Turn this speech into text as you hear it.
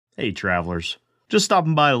Hey travelers, just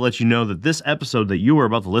stopping by to let you know that this episode that you are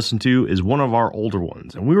about to listen to is one of our older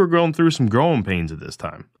ones, and we were going through some growing pains at this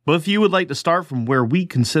time. But if you would like to start from where we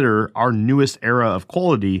consider our newest era of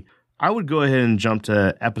quality, I would go ahead and jump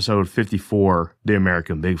to episode 54, The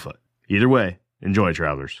American Bigfoot. Either way, enjoy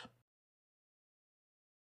travelers.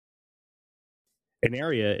 An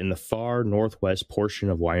area in the far northwest portion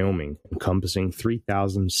of Wyoming, encompassing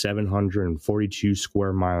 3,742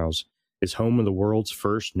 square miles, is home of the world's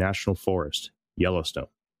first national forest, Yellowstone.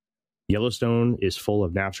 Yellowstone is full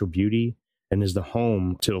of natural beauty and is the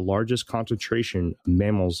home to the largest concentration of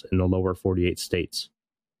mammals in the lower 48 states.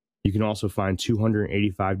 You can also find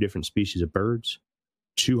 285 different species of birds,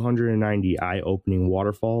 290 eye-opening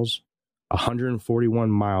waterfalls,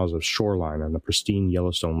 141 miles of shoreline on the pristine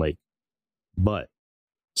Yellowstone Lake. But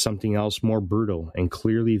something else more brutal and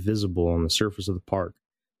clearly visible on the surface of the park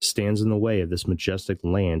stands in the way of this majestic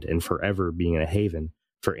land and forever being a haven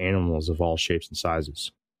for animals of all shapes and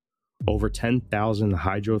sizes. Over 10,000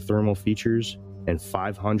 hydrothermal features and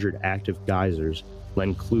 500 active geysers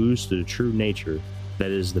lend clues to the true nature that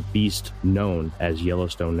is the beast known as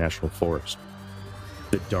Yellowstone National Forest.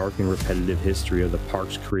 The dark and repetitive history of the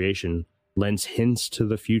park's creation lends hints to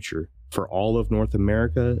the future for all of North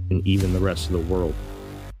America and even the rest of the world.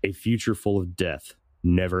 A future full of death,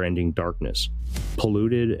 never-ending darkness,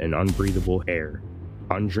 polluted and unbreathable air,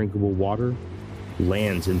 undrinkable water,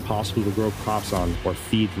 lands impossible to grow crops on or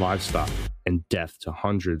feed livestock, and death to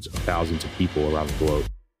hundreds of thousands of people around the globe.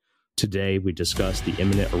 Today, we discuss the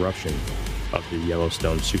imminent eruption of the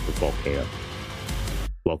Yellowstone supervolcano.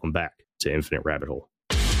 Welcome back to Infinite Rabbit Hole.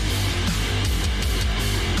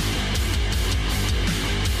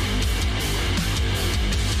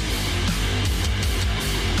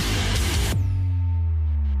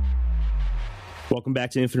 Welcome back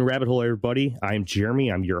to Infinite Rabbit Hole, everybody. I'm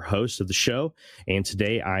Jeremy. I'm your host of the show. And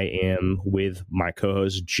today I am with my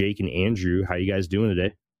co-hosts, Jake and Andrew. How you guys doing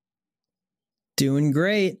today? Doing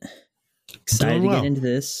great. Excited to get into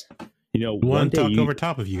this. You know, one day talk over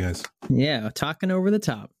top of you guys. Yeah, talking over the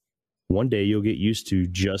top. One day you'll get used to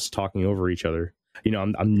just talking over each other. You know,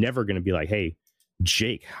 I'm never going to be like, hey,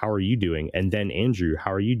 Jake, how are you doing? And then Andrew,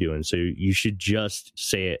 how are you doing? So you should just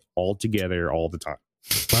say it all together all the time.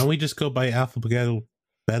 Why don't we just go by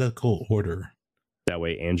alphabetical order? That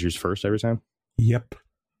way Andrew's first every time? Yep.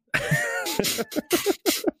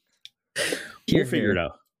 We'll figure it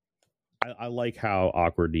out. I like how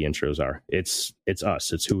awkward the intros are. It's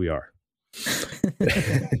us. It's who we are.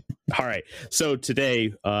 All right. So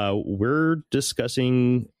today we're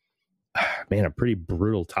discussing, a pretty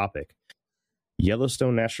brutal topic.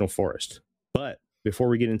 Yellowstone National Forest. But before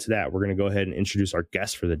we get into that, we're going to go ahead and introduce our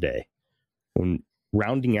guest for the day. When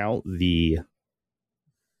rounding out the,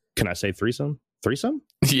 can I say threesome? Threesome?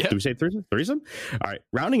 Yeah. Do we say threesome? Threesome? All right.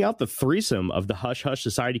 Rounding out the threesome of the Hush Hush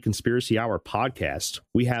Society Conspiracy Hour podcast,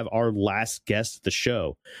 we have our last guest of the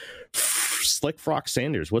show, Slick Frock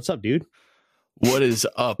Sanders. What's up, dude? What is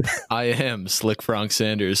up? I am Slick Frank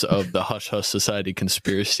Sanders of the Hush Hush Society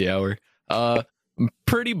Conspiracy Hour. I'm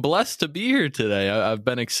pretty blessed to be here today. I've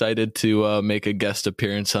been excited to make a guest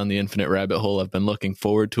appearance on the Infinite Rabbit Hole. I've been looking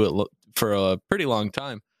forward to it for a pretty long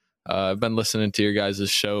time. I've been listening to your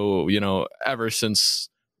guys' show, ever since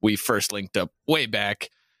we first linked up way back,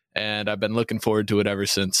 and I've been looking forward to it ever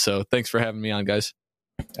since. So thanks for having me on, guys.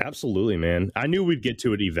 Absolutely, man. I knew we'd get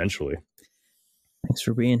to it eventually. Thanks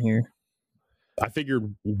for being here. I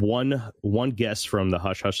figured one guest from the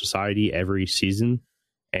Hush Hush Society every season,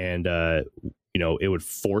 and it would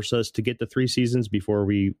force us to get to 3 seasons before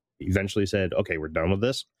we eventually said, okay, we're done with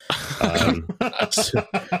this.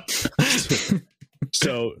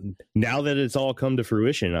 So now that it's all come to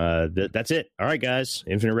fruition, that's it. All right, guys,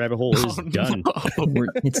 Infinite Rabbit Hole is done. No.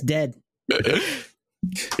 It's dead.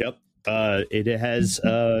 Yep. It has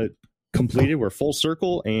completed. We're full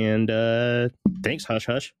circle, and thanks, Hush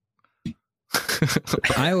Hush.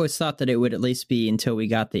 I always thought that it would at least be until we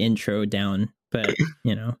got the intro down, but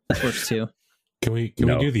that works too. Can we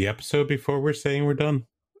do the episode before we're saying we're done?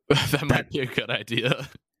 That might be a good idea.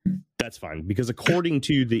 That's fine, because according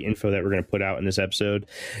to the info that we're going to put out in this episode,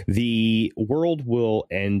 the world will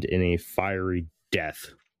end in a fiery death.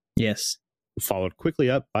 Yes. Followed quickly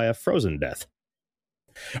up by a frozen death.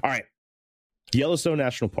 All right. Yellowstone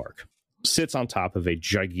National Park sits on top of a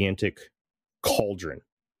gigantic cauldron,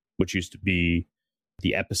 which used to be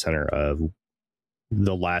the epicenter of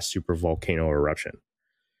the last supervolcano eruption.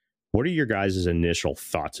 What are your guys' initial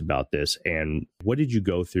thoughts about this, and what did you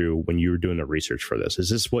go through when you were doing the research for this? Is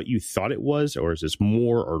this what you thought it was, or is this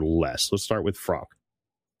more or less? Let's start with Frank.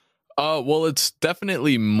 Well, it's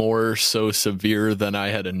definitely more so severe than I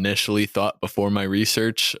had initially thought before my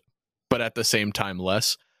research, but at the same time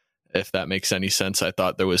less, if that makes any sense. I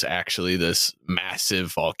thought there was actually this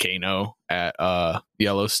massive volcano at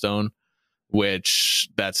Yellowstone, which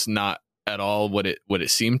that's not at all what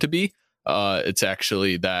it seemed to be. It's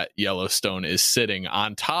actually that Yellowstone is sitting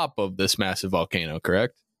on top of this massive volcano,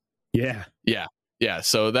 correct? Yeah. Yeah.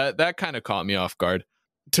 So that kind of caught me off guard.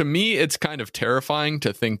 To me, it's kind of terrifying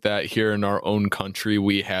to think that here in our own country,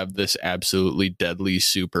 we have this absolutely deadly,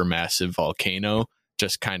 super massive volcano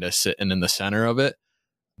just kind of sitting in the center of it.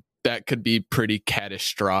 That could be pretty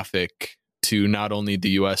catastrophic to not only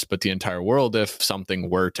the US, but the entire world if something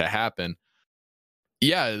were to happen.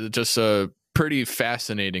 Yeah, just pretty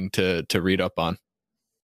fascinating to read up on.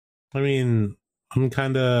 I mean, I'm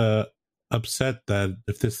kind of upset that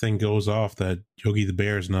if this thing goes off, that Yogi the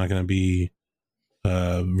Bear is not going to be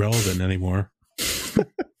relevant anymore.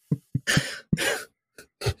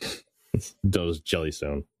 Those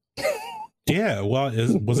Jellystone. Yeah, well,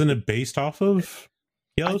 wasn't it based off of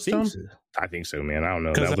Yellowstone? I think so, man. I don't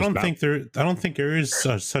know. Because I don't think there is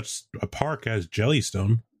such a park as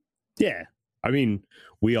Jellystone. Yeah, I mean,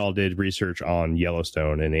 we all did research on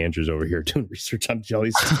Yellowstone, and Andrew's over here doing research on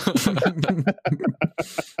Jellystone.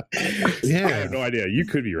 Yeah, I have no idea. You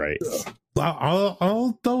could be right.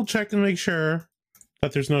 I'll double check and make sure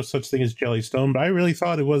that there's no such thing as Jellystone, but I really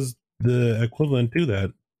thought it was the equivalent to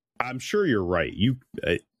that. I'm sure you're right. You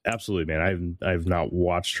absolutely, man. I've not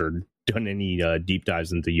watched or done any deep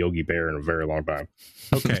dives into Yogi Bear in a very long time.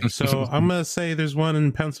 Okay, so I'm gonna say there's one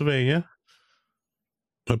in Pennsylvania.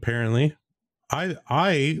 Apparently,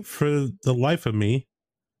 I for the life of me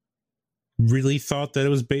really thought that it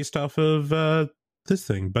was based off of this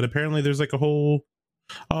thing, but apparently there's like a whole.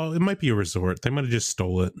 Oh, it might be a resort. They might have just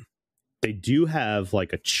stole it. They do have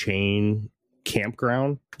like a chain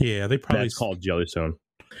campground. Yeah, they probably that's called Jellystone.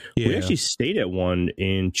 Yeah. We actually stayed at one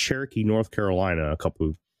in Cherokee, North Carolina, a couple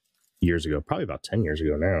of years ago, probably about 10 years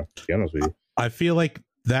ago now, to be honest with you. I feel like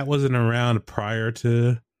that wasn't around prior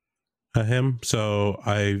to him. So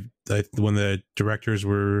I when the directors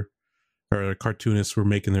were or the cartoonists were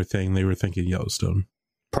making their thing, they were thinking Yellowstone.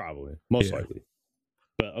 Probably, most likely.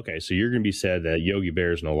 But okay, so you're going to be sad that Yogi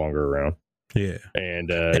Bear is no longer around. Yeah,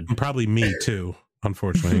 and probably me too,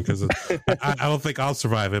 unfortunately, because I don't think I'll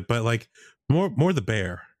survive it. But like more the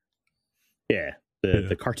bear. Yeah,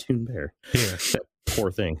 the cartoon bear. Yeah, that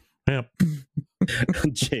poor thing. Yep.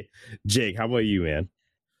 Jake, how about you, man?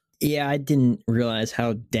 Yeah, I didn't realize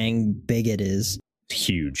how dang big it is.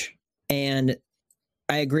 Huge. And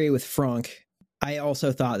I agree with Frank. I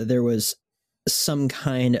also thought that there was some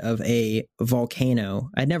kind of a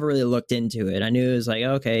volcano. I never really looked into it. I knew it was like,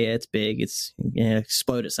 okay, it's big. It's going to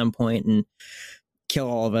explode at some point and kill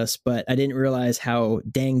all of us. But I didn't realize how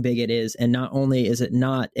dang big it is. And not only is it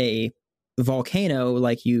not a volcano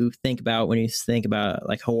like you think about when you think about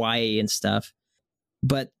like Hawaii and stuff,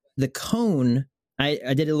 but the cone, I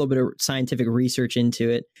did a little bit of scientific research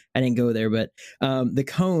into it. I didn't go there, but the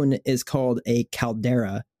cone is called a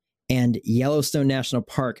caldera, and Yellowstone National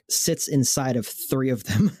Park sits inside of 3 of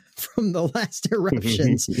them from the last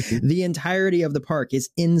eruptions. The entirety of the park is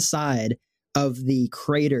inside of the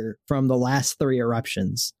crater from the last 3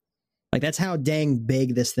 eruptions. Like, that's how dang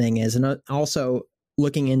big this thing is. And also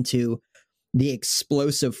looking into the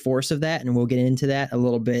explosive force of that, and we'll get into that a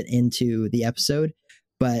little bit into the episode.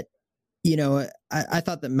 But, you know, I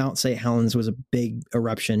thought that Mount St. Helens was a big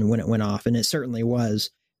eruption when it went off, and it certainly was.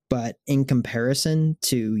 But in comparison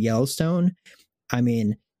to Yellowstone, I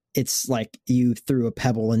mean, it's like you threw a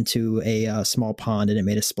pebble into a small pond and it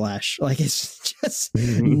made a splash. Like, it's just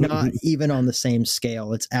not even on the same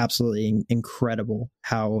scale. It's absolutely incredible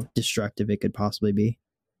how destructive it could possibly be.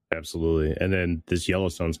 Absolutely. And then this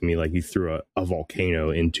Yellowstone's gonna be like you threw a volcano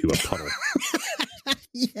into a puddle.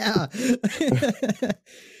 Yeah.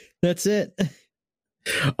 That's it.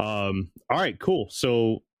 All right, cool.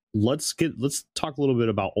 So let's talk a little bit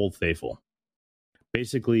about Old Faithful.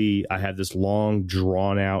 Basically, I have this long,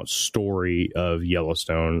 drawn out story of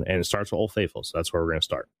Yellowstone, and it starts with Old Faithful. So that's where we're going to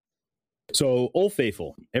start. So Old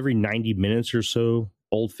Faithful, every 90 minutes or so,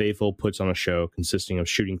 Old Faithful puts on a show consisting of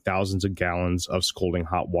shooting thousands of gallons of scalding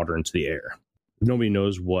hot water into the air. If nobody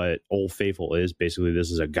knows what Old Faithful is, basically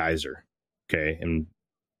this is a geyser. Okay. And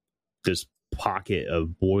this pocket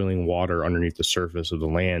of boiling water underneath the surface of the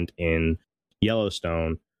land in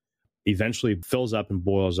Yellowstone eventually fills up and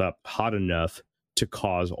boils up hot enough to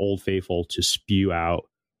cause Old Faithful to spew out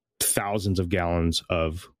thousands of gallons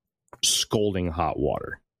of scalding hot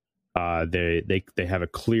water. They have a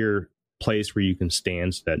clear place where you can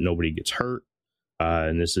stand so that nobody gets hurt.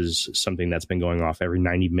 And this is something that's been going off every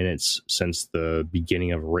 90 minutes since the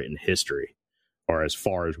beginning of written history, or as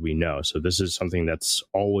far as we know. So this is something that's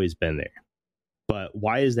always been there. But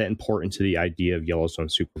why is that important to the idea of Yellowstone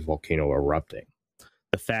supervolcano erupting?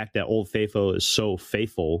 The fact that Old Faithful is so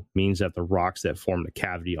faithful means that the rocks that form the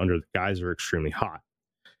cavity under the geyser are extremely hot.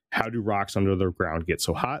 How do rocks under the ground get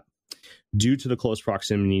so hot? Due to the close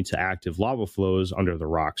proximity to active lava flows under the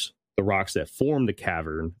rocks that form the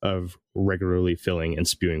cavern of regularly filling and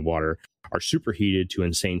spewing water are superheated to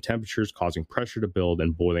insane temperatures, causing pressure to build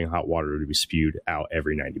and boiling hot water to be spewed out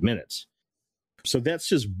every 90 minutes. So that's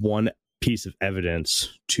just one piece of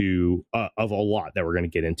evidence of a lot that we're going to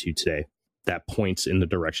get into today that points in the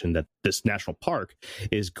direction that this national park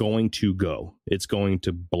is going to go. It's going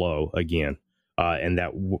to blow again, and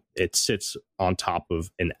that it sits on top of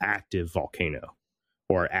an active volcano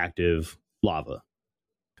or active lava.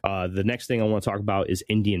 The next thing I want to talk about is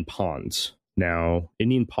Indian Ponds. Now,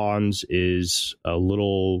 Indian Ponds is a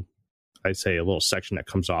little section that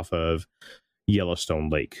comes off of Yellowstone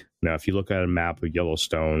Lake. Now, if you look at a map of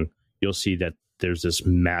Yellowstone, you'll see that there's this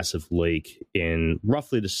massive lake in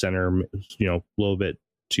roughly the center, a little bit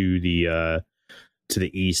to the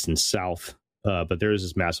east and south. But there is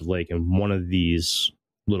this massive lake, and one of these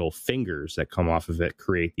little fingers that come off of it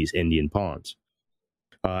create these Indian ponds.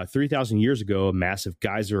 3,000 years ago, a massive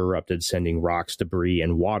geyser erupted, sending rocks, debris,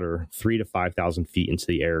 and water 3,000 to 5,000 feet into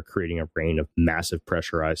the air, creating a rain of massive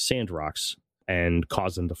pressurized sand rocks and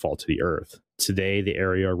caused them to fall to the earth. Today, the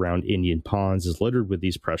area around Indian Ponds is littered with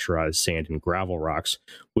these pressurized sand and gravel rocks,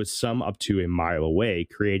 with some up to a mile away,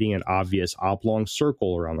 creating an obvious oblong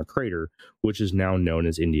circle around the crater, which is now known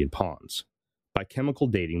as Indian Ponds. By chemical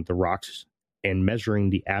dating the rocks and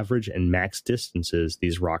measuring the average and max distances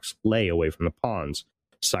these rocks lay away from the ponds,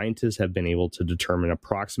 scientists have been able to determine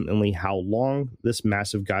approximately how long this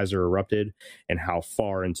massive geyser erupted and how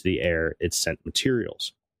far into the air it sent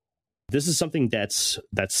materials. This is something that's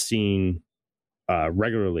seen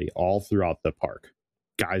regularly all throughout the park.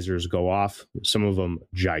 Geysers go off, some of them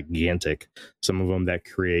gigantic, some of them that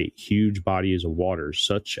create huge bodies of water,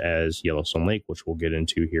 such as Yellowstone Lake, which we'll get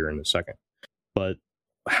into here in a second. But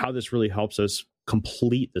how this really helps us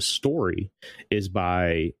complete the story is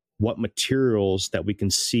by what materials that we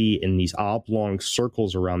can see in these oblong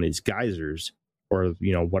circles around these geysers, or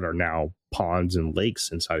what are now ponds and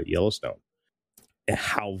lakes inside of Yellowstone, and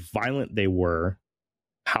how violent they were,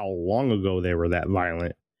 how long ago they were that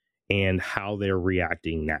violent, and how they're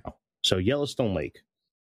reacting now. So Yellowstone Lake,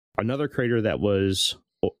 another crater that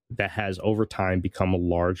has over time become a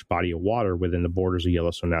large body of water within the borders of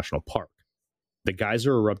Yellowstone National Park. The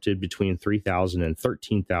geyser erupted between 3,000 and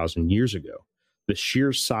 13,000 years ago. The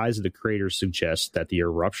sheer size of the crater suggests that the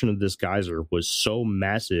eruption of this geyser was so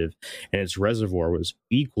massive and its reservoir was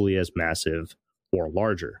equally as massive or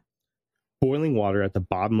larger. Boiling water at the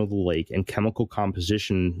bottom of the lake and chemical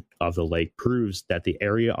composition of the lake proves that the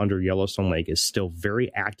area under Yellowstone Lake is still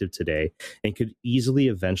very active today and could easily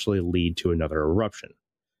eventually lead to another eruption.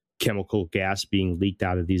 Chemical gas being leaked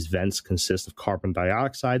out of these vents consists of carbon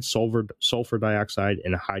dioxide, sulfur dioxide,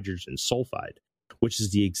 and hydrogen sulfide, which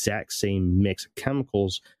is the exact same mix of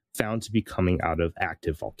chemicals found to be coming out of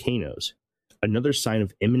active volcanoes. Another sign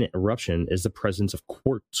of imminent eruption is the presence of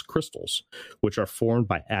quartz crystals, which are formed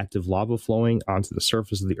by active lava flowing onto the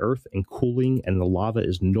surface of the earth and cooling, and the lava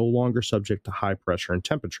is no longer subject to high pressure and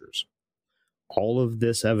temperatures. All of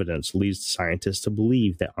this evidence leads scientists to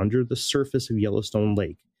believe that under the surface of Yellowstone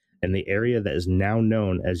Lake and the area that is now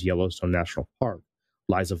known as Yellowstone National Park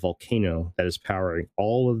lies a volcano that is powering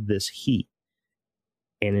all of this heat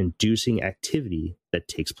and inducing activity that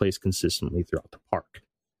takes place consistently throughout the park.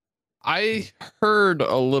 I heard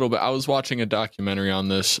a little bit. I was watching a documentary on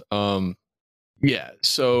this.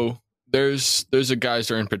 So there's a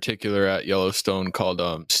geyser in particular at Yellowstone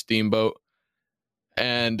called Steamboat,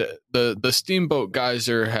 and the Steamboat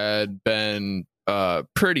geyser had been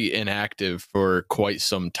pretty inactive for quite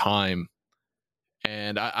some time.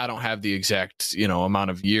 And I don't have the exact amount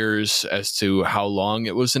of years as to how long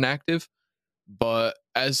it was inactive, but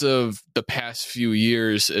as of the past few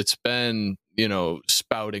years, it's been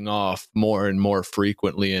spouting off more and more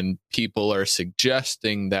frequently, and people are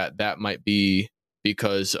suggesting that might be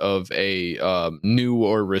because of a new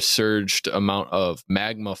or resurged amount of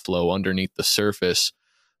magma flow underneath the surface,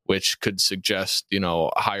 which could suggest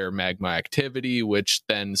higher magma activity, which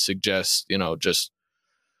then suggests just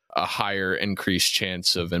a higher increased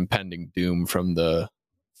chance of impending doom from the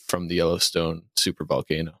Yellowstone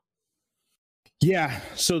supervolcano. Yeah,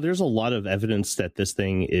 so there's a lot of evidence that this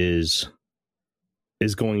thing is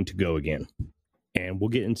going to go again, and we'll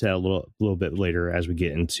get into that a little bit later as we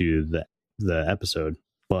get into the episode,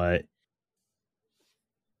 but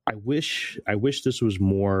I wish this was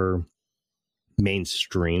more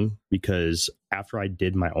mainstream, because after I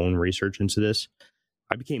did my own research into this,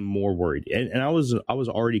 I became more worried, and I was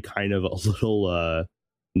already kind of a little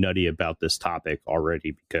nutty about this topic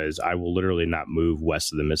already, because I will literally not move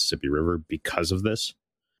west of the Mississippi River because of this,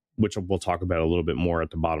 which we'll talk about a little bit more at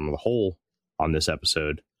the bottom of the hole on this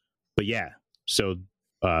episode. But yeah, so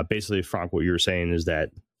basically, Frank, what you were saying is that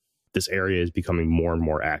this area is becoming more and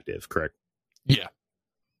more active, correct? Yeah.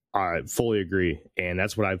 I fully agree, and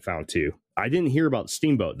that's what I've found too. I didn't hear about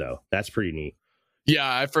Steamboat though. That's pretty neat. Yeah,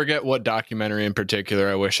 I forget what documentary in particular.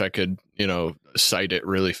 I wish I could, cite it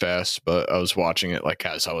really fast, but I was watching it like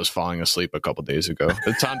as I was falling asleep a couple days ago.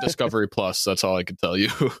 It's on Discovery Plus. That's all I can tell you.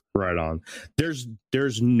 Right on.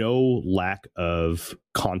 There's no lack of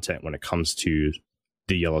content when it comes to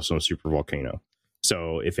the Yellowstone supervolcano.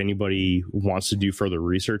 So if anybody wants to do further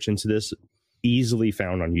research into this, easily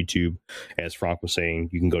found on YouTube. As Frank was saying,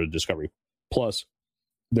 you can go to Discovery Plus.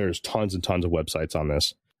 There's tons and tons of websites on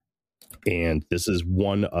this. And this is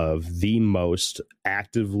one of the most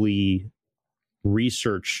actively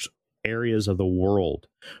researched areas of the world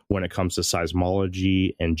when it comes to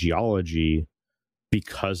seismology and geology,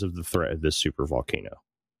 because of the threat of this supervolcano.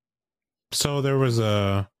 So there was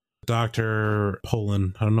a Dr.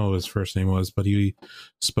 Poland, I don't know what his first name was, but he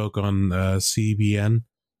spoke on CBN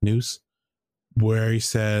News, where he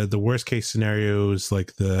said the worst case scenario is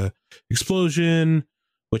like the explosion,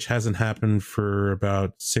 which hasn't happened for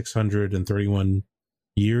about 631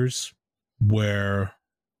 years, where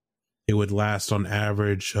it would last on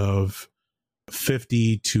average of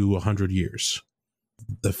 50 to 100 years,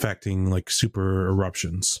 affecting like super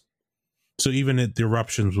eruptions. So even the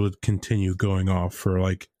eruptions would continue going off for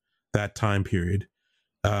like that time period.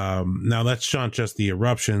 Now that's not just the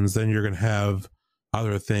eruptions. Then you're going to have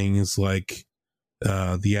other things like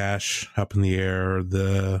the ash up in the air,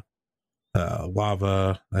 the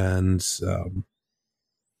lava, and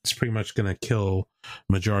it's pretty much going to kill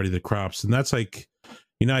majority of the crops. And that's like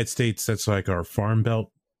United States, that's like our farm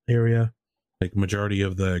belt area, like majority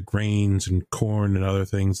of the grains and corn and other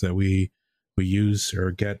things that we use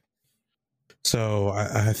or get. So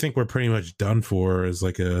I think we're pretty much done for as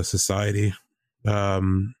like a society. I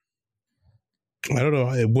don't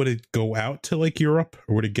know, would it go out to like Europe,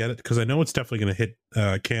 or would it get it? Because I know it's definitely going to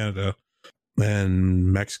hit Canada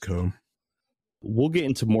and Mexico. We'll get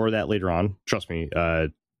into more of that later on. Trust me,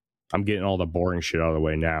 I'm getting all the boring shit out of the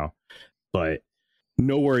way now. But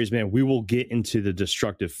no worries, man. We will get into the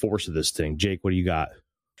destructive force of this thing. Jake, what do you got?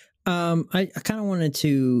 I kind of wanted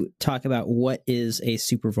to talk about what is a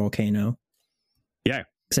supervolcano. Yeah.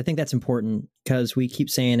 Because I think that's important, because we keep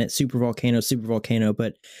saying it, supervolcano,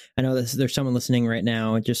 but I know there's someone listening right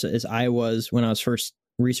now, just as I was when I was first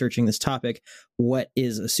researching this topic, what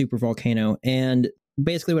is a supervolcano? And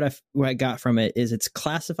basically what I got from it is it's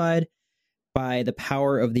classified by the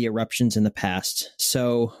power of the eruptions in the past.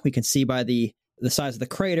 So we can see by the size of the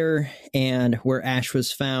crater and where ash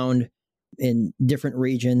was found in different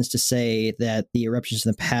regions to say that the eruptions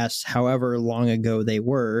in the past, however long ago they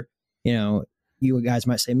were, you guys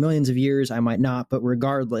might say millions of years, I might not, but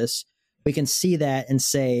regardless, we can see that and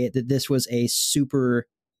say that this was a super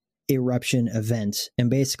eruption event. And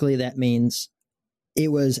basically that means it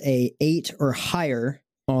was a 8 or higher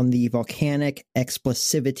on the volcanic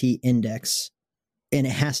explosivity index. And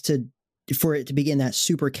it has to, for it to be in that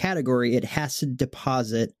super category, it has to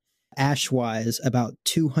deposit ash-wise about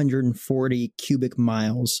 240 cubic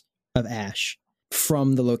miles of ash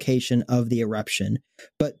from the location of the eruption.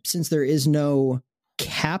 But since there is no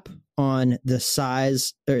cap on the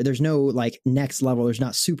size, or there's no like next level, there's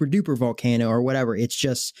not super duper volcano or whatever, it's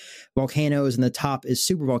just volcanoes and the top is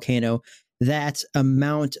super volcano, that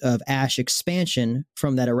amount of ash expansion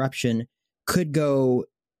from that eruption could go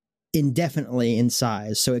indefinitely in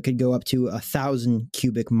size. So it could go up to 1,000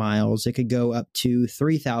 cubic miles. It could go up to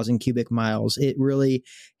 3,000 cubic miles. It really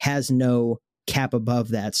has no cap above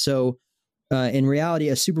that. So in reality,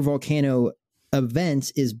 a supervolcano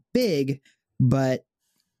event is big, but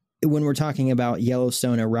when we're talking about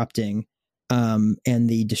Yellowstone erupting and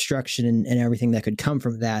the destruction and everything that could come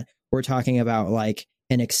from that, we're talking about like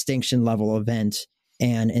an extinction level event.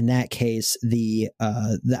 And in that case, the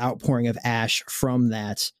outpouring of ash from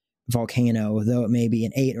that volcano, though it may be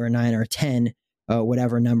an 8 or a 9 or a 10,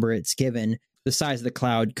 whatever number it's given, the size of the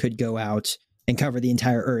cloud could go out and cover the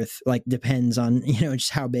entire earth. Like, depends on,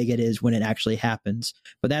 just how big it is when it actually happens.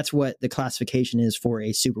 But that's what the classification is for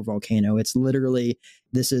a supervolcano. It's literally,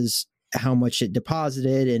 this is how much it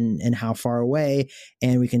deposited and how far away.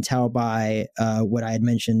 And we can tell by what I had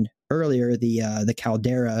mentioned earlier, the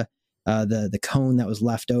caldera the cone that was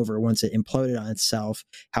left over once it imploded on itself,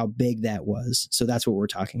 how big that was. So that's what we're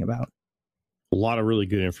talking about. A lot of really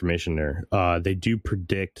good information there. They do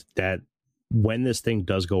predict that when this thing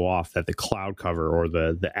does go off, that the cloud cover or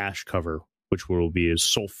the ash cover, which will be a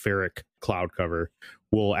sulfuric cloud cover,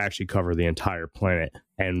 will actually cover the entire planet.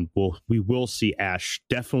 And we will see ash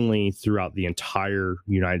definitely throughout the entire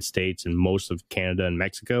United States and most of Canada and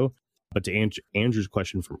Mexico. But to answer Andrew's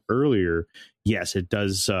question from earlier, yes, it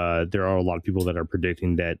does. There are a lot of people that are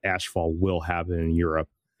predicting that ashfall will happen in Europe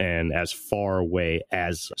and as far away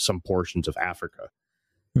as some portions of Africa.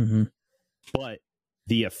 Mm-hmm. But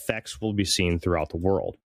the effects will be seen throughout the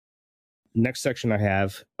world. Next section I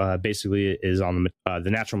have basically is on the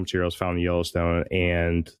natural materials found in Yellowstone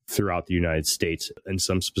and throughout the United States in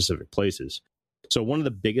some specific places. So one of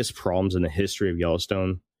the biggest problems in the history of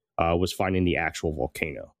Yellowstone was finding the actual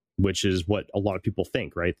volcano, which is what a lot of people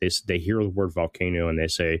think, right? They hear the word volcano and they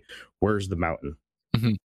say, where's the mountain?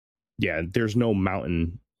 Mm-hmm. Yeah, there's no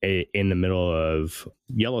mountain in the middle of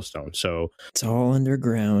Yellowstone. So it's all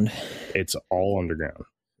underground. It's all underground.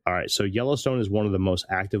 All right, so Yellowstone is one of the most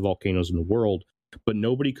active volcanoes in the world, but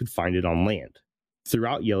nobody could find it on land.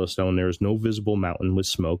 Throughout Yellowstone, there is no visible mountain with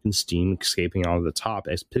smoke and steam escaping out of the top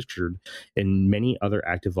as pictured in many other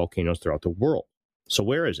active volcanoes throughout the world. So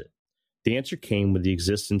where is it? The answer came with the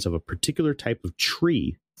existence of a particular type of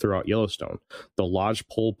tree throughout Yellowstone, the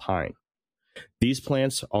lodgepole pine. These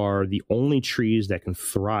plants are the only trees that can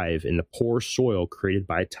thrive in the poor soil created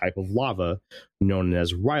by a type of lava known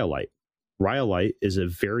as rhyolite. Rhyolite is a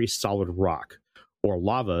very solid rock or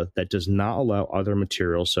lava that does not allow other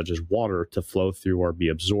materials such as water to flow through or be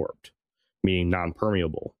absorbed, meaning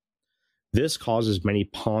non-permeable. This causes many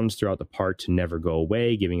ponds throughout the park to never go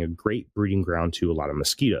away, giving a great breeding ground to a lot of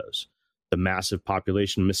mosquitoes. The massive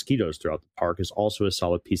population of mosquitoes throughout the park is also a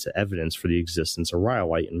solid piece of evidence for the existence of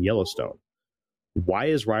rhyolite in Yellowstone. Why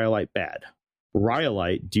is rhyolite bad?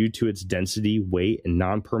 Rhyolite, due to its density, weight, and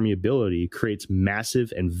non-permeability, creates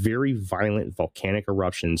massive and very violent volcanic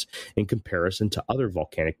eruptions in comparison to other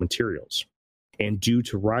volcanic materials. And due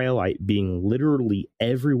to rhyolite being literally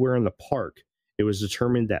everywhere in the park, it was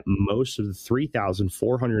determined that most of the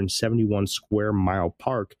 3,471 square mile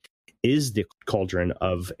park is the cauldron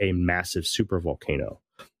of a massive supervolcano.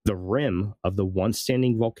 The rim of the once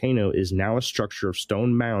standing volcano is now a structure of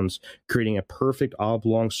stone mounds, creating a perfect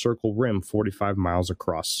oblong circle rim 45 miles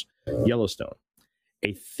across Yellowstone.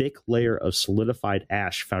 A thick layer of solidified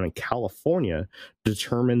ash found in California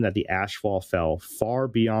determined that the ashfall fell far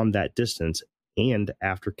beyond that distance, and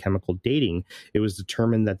after chemical dating, it was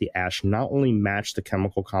determined that the ash not only matched the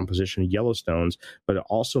chemical composition of Yellowstone's, but it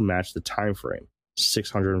also matched the time frame,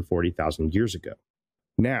 640,000 years ago.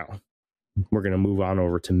 Now, we're going to move on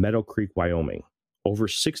over to Meadow Creek, Wyoming. Over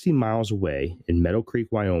 60 miles away in Meadow Creek,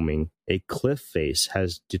 Wyoming, a cliff face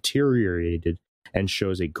has deteriorated and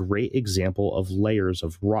shows a great example of layers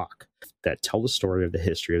of rock that tell the story of the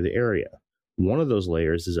history of the area. One of those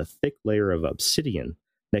layers is a thick layer of obsidian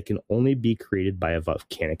that can only be created by a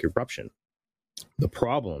volcanic eruption. The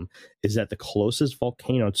problem is that the closest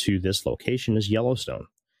volcano to this location is Yellowstone,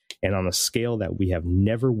 and on a scale that we have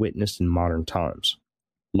never witnessed in modern times.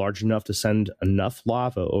 Large enough to send enough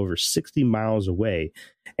lava over 60 miles away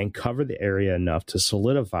and cover the area enough to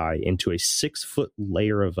solidify into a 6-foot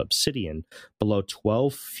layer of obsidian below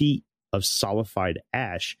 12 feet of solidified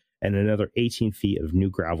ash and another 18 feet of new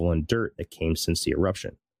gravel and dirt that came since the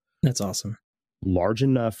eruption. That's awesome. Large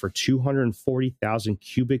enough for 240,000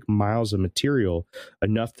 cubic miles of material,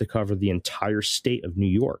 enough to cover the entire state of New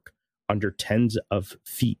York under tens of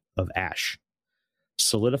feet of ash.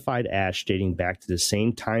 Solidified ash dating back to the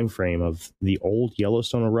same time frame of the old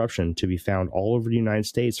Yellowstone eruption to be found all over the United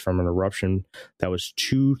States from an eruption that was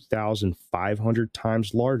 2,500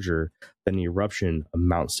 times larger than the eruption of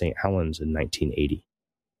Mount St. Helens in 1980.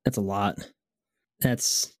 That's a lot.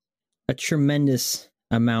 That's a tremendous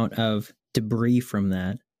amount of debris from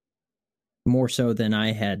that. More so than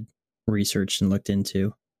I had researched and looked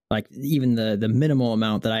into. Like even the minimal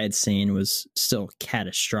amount that I had seen was still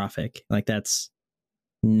catastrophic. Like that's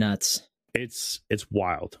nuts. It's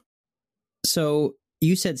wild. So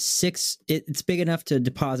you said it's big enough to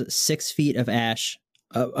deposit 6 feet of ash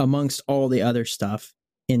amongst all the other stuff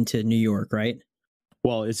into New York, right?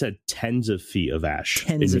 Well, it said tens of feet of ash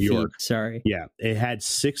in New York. Sorry. Yeah, it had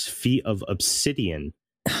 6 feet of obsidian,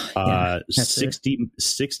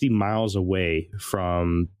 60 miles away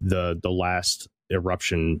from the last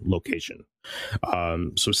eruption location.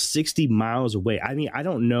 So 60 miles away. I mean, I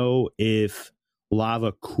don't know if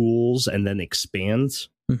lava cools and then expands.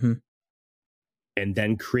 Mm-hmm. and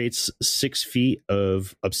then creates 6 feet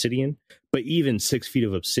of obsidian. But even 6 feet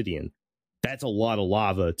of obsidian, that's a lot of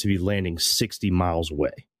lava to be landing 60 miles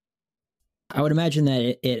away. I would imagine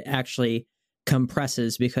that it actually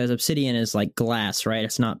compresses because obsidian is like glass, right?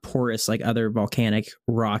 It's not porous like other volcanic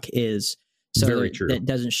rock is. So Very true. That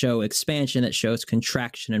doesn't show expansion, that shows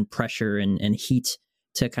contraction and pressure and heat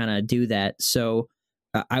to kind of do that. So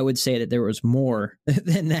I would say that there was more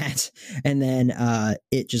than that. And then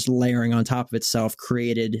it just layering on top of itself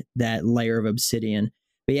created that layer of obsidian.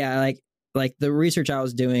 But yeah, like the research I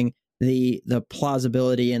was doing, the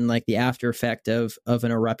plausibility and like the after effect of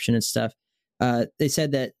an eruption and stuff, they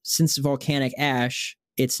said that since volcanic ash,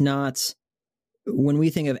 it's not, when we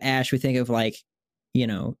think of ash, we think of like, you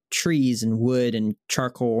know, trees and wood and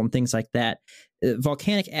charcoal and things like that.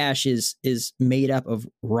 Volcanic ash is made up of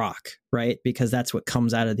rock, right? Because that's what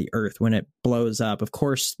comes out of the earth when it blows up. Of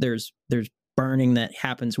course, there's burning that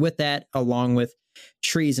happens with that, along with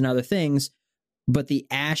trees and other things. But the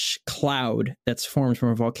ash cloud that's formed from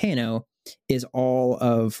a volcano is all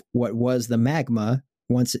of what was the magma.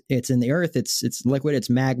 Once it's in the earth, it's liquid, it's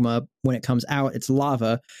magma. When it comes out, it's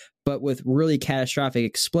lava. But with really catastrophic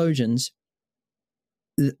explosions,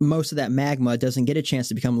 most of that magma doesn't get a chance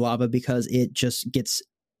to become lava because it just gets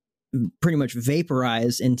pretty much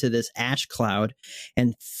vaporized into this ash cloud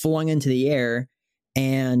and flung into the air.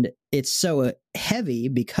 And it's so heavy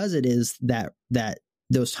because it is that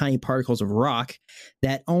those tiny particles of rock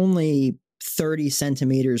that only 30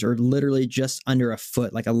 centimeters, or literally just under a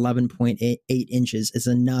foot, like 11.8 inches, is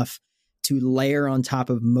enough to layer on top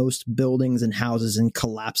of most buildings and houses and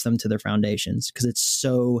collapse them to their foundations because it's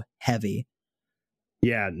so heavy.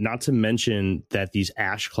 Yeah, not to mention that these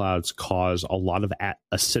ash clouds cause a lot of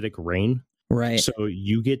acidic rain. Right. So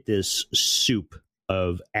you get this soup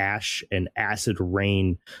of ash and acid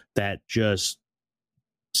rain that just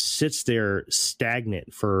sits there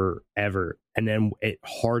stagnant forever. And then it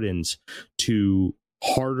hardens to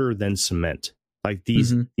harder than cement. Like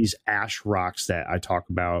these ash rocks that I talk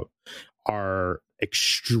about are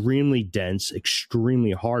extremely dense,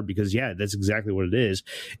 extremely hard, because yeah, that's exactly what it is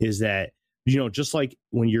that, you know, just like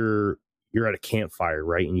when you're at a campfire,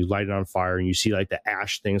 right? And you light it on fire and you see like the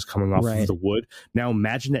ash things coming off of the wood. Now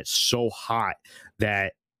imagine that's so hot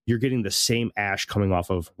that you're getting the same ash coming off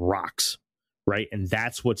of rocks, right? And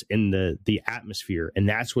that's what's in the atmosphere, and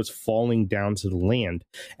that's what's falling down to the land.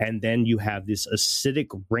 And then you have this acidic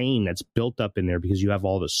rain that's built up in there because you have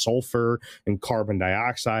all the sulfur and carbon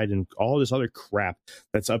dioxide and all this other crap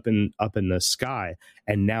that's up in the sky.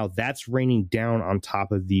 And now that's raining down on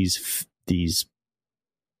top of these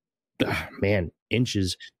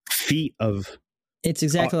feet of. It's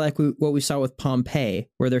exactly like what we saw with Pompeii,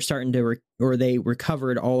 where they're starting to or they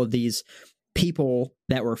recovered all of these people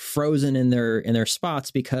that were frozen in their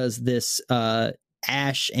spots because this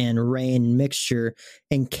ash and rain mixture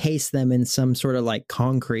encased them in some sort of like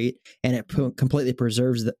concrete, and it completely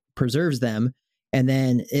preserves them. And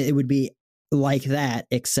then it would be like that,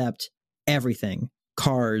 except everything,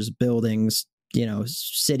 cars, buildings, you know,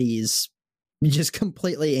 cities, just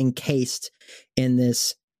completely encased in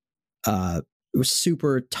this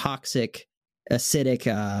super toxic,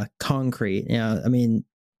 acidic concrete. You know, I mean,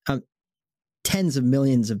 tens of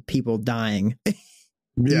millions of people dying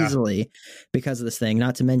easily because of this thing.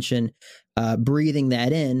 Not to mention breathing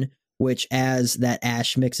that in, which as that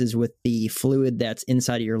ash mixes with the fluid that's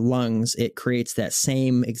inside of your lungs, it creates that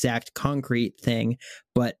same exact concrete thing,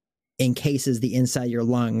 but encases the inside of your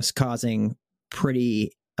lungs, causing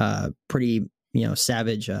pretty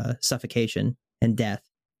savage suffocation and death.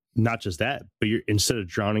 Not just that, but instead of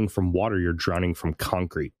drowning from water, you're drowning from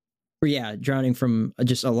concrete. Yeah, drowning from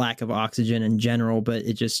just a lack of oxygen in general, but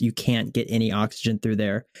you can't get any oxygen through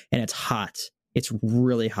there, and it's hot. It's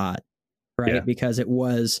really hot, right? Yeah. Because it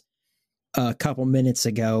was a couple minutes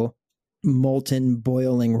ago molten,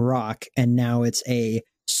 boiling rock, and now it's a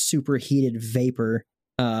superheated vapor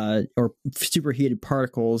or superheated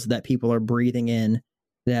particles that people are breathing in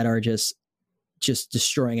that are just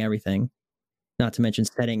destroying everything. Not to mention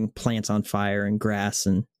setting plants on fire and grass,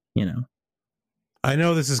 and you know. I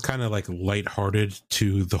know this is kind of like lighthearted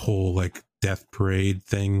to the whole like death parade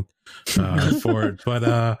thing for it,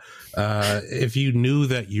 but if you knew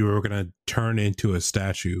that you were going to turn into a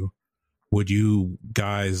statue, would you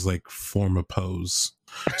guys like form a pose?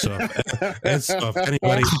 So if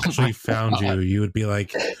anybody actually found you, you would be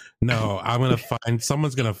like, no,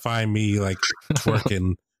 someone's going to find me like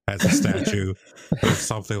twerking as a statue or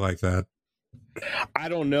something like that. I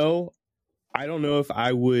don't know if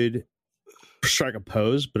I would strike a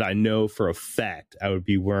pose, but I know for a fact I would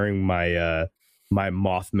be wearing my my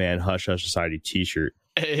Mothman Hush Hush Society t-shirt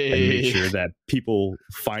and make sure that people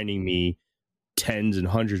finding me tens and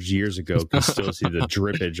hundreds of years ago can still see the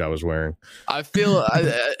drippage I was wearing. I feel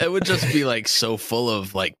it would just be like so full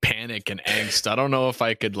of like panic and angst. I don't know if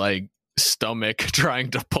I could like stomach trying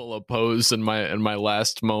to pull a pose in my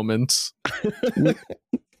last moments.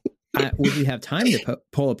 Would you have time to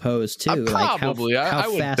pull a pose too? Probably. Like how I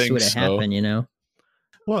would fast think would it so. happen? You know.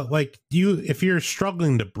 Well, like if you're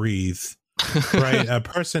struggling to breathe, right? A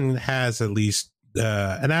person has at least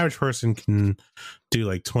an average person can do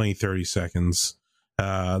like 20-30 seconds.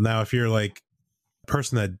 Now if you're like a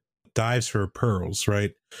person that dives for pearls,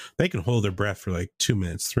 right, they can hold their breath for like 2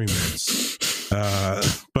 minutes, 3 minutes,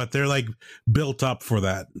 but they're like built up for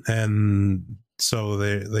that, and so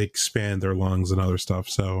they expand their lungs and other stuff.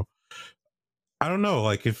 So I don't know,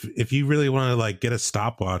 like if you really want to like get a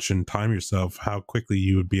stopwatch and time yourself, how quickly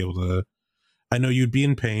you would be able to. I know you'd be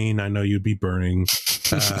in pain. I know you'd be burning.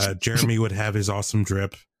 Jeremy would have his awesome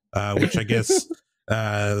drip, which I guess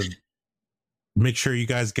make sure you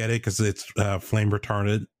guys get it because it's flame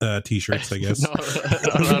retardant t-shirts, I guess. No,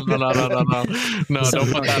 don't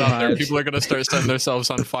put that out there. People are gonna start setting themselves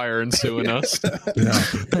on fire and suing us. No,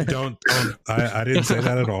 don't. I didn't say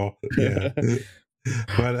that at all. Yeah,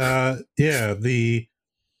 but yeah,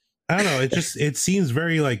 I don't know. It seems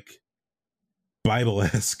very like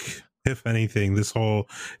Bible-esque. If anything,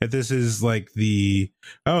 if this is like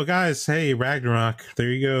oh guys, hey, Ragnarok, there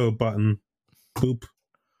you go, button, boop.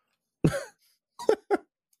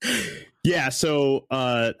 Yeah, so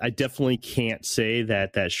I definitely can't say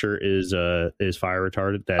that shirt is fire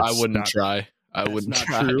retardant. That's I wouldn't try. I wouldn't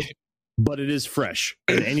try. True, but it is fresh.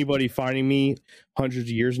 And anybody finding me hundreds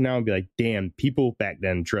of years now would be like, damn, people back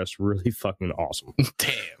then dressed really fucking awesome.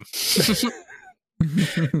 Damn.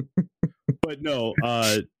 But no,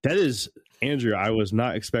 that is Andrew. I was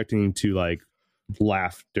not expecting to like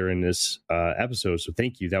laugh during this episode, so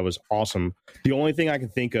thank you. That was awesome. The only thing I can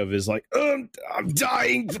think of is like, I'm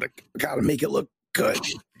dying, but I gotta make it look good.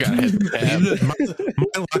 My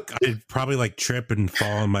luck, I'd probably like trip and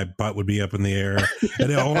fall, and my butt would be up in the air,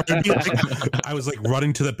 and it'd be like I was like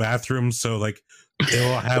running to the bathroom, so like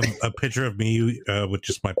it'll have a picture of me with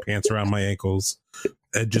just my pants around my ankles,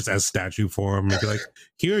 just as statue form. And be like,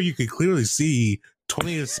 here you can clearly see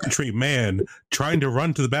 20th century man trying to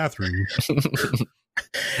run to the bathroom.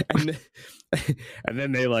 and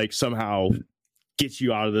then they like somehow get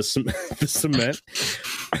you out of the cement.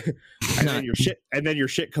 And then your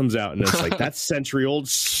shit comes out, and it's like that's century old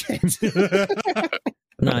shit.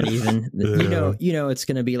 Not even. You know it's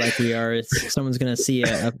gonna be like we are. Someone's gonna see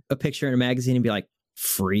a picture in a magazine and be like,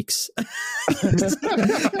 freaks.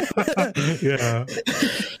 Yeah.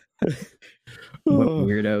 What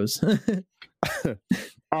weirdos.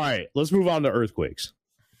 All right, let's move on to earthquakes.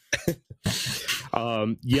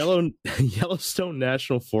 Yellowstone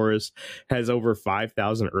National Forest has over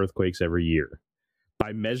 5,000 earthquakes every year.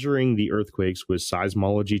 By measuring the earthquakes with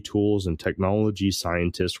seismology tools and technology,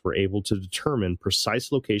 scientists were able to determine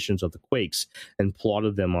precise locations of the quakes and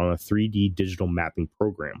plotted them on a 3D digital mapping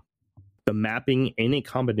program. The mapping, in a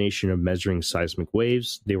combination of measuring seismic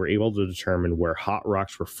waves, they were able to determine where hot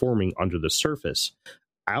rocks were forming under the surface,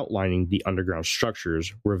 outlining the underground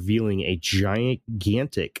structures, revealing a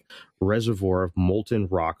gigantic reservoir of molten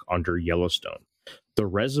rock under Yellowstone. The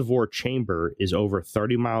reservoir chamber is over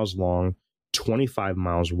 30 miles long, 25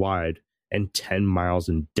 miles wide, and 10 miles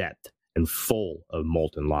in depth, and full of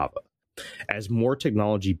molten lava. As more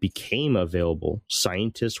technology became available,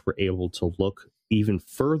 scientists were able to look even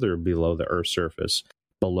further below the Earth's surface,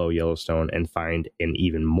 below Yellowstone, and find an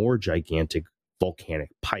even more gigantic volcanic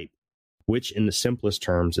pipe, which in the simplest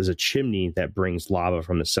terms is a chimney that brings lava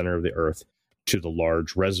from the center of the Earth to the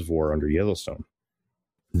large reservoir under Yellowstone.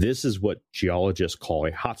 This is what geologists call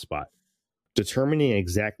a hotspot. Determining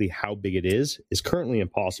exactly how big it is currently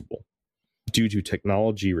impossible due to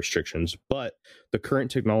technology restrictions, but the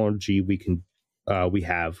current technology we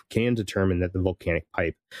have can determine that the volcanic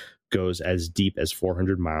pipe goes as deep as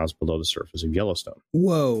 400 miles below the surface of Yellowstone.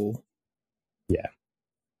 Whoa. Yeah.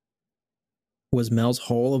 Was Mel's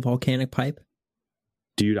Hole a volcanic pipe?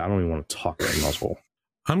 Dude, I don't even want to talk about Mel's Hole.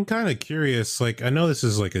 I'm kind of curious, like I know this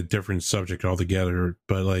is like a different subject altogether,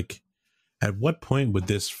 but like at what point would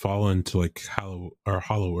this fall into like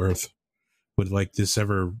hollow earth? Would like this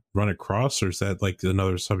ever run across, or is that like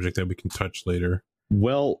another subject that we can touch later?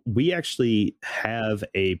 Well, we actually have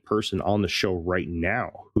a person on the show right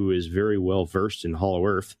now who is very well versed in hollow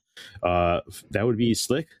earth. That would be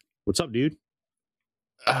Slick. What's up, dude?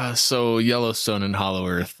 So Yellowstone and hollow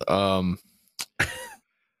earth. I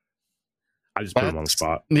just put him on the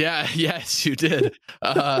spot. Yeah, yes, you did.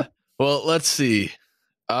 Well, let's see.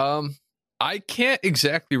 I can't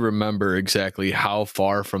exactly remember exactly how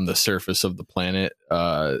far from the surface of the planet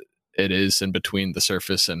it is in between the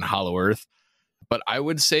surface and Hollow Earth. But I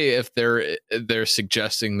would say if they're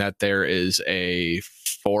suggesting that there is a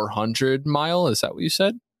 400 mile, is that what you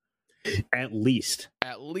said? At least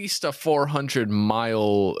A 400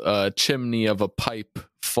 mile chimney of a pipe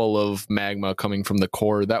full of magma coming from the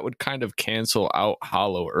core, that would kind of cancel out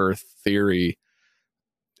Hollow Earth theory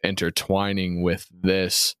intertwining with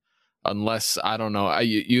this, unless, I don't know,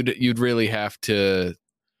 you'd really had to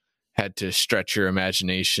stretch your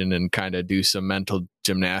imagination and kind of do some mental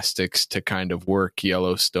gymnastics to kind of work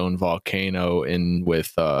Yellowstone volcano in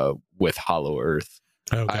with Hollow Earth.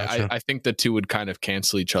 Oh, gotcha. I think the two would kind of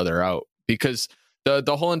cancel each other out, because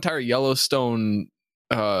the whole entire Yellowstone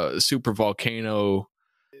super volcano,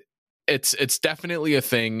 it's definitely a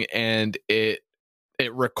thing, and it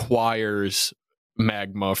requires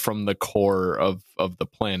magma from the core of the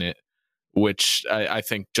planet, which I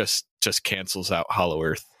think just cancels out Hollow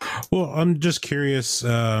Earth. Well, I'm just curious,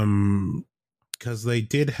 because they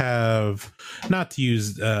did have, not to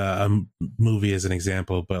use a movie as an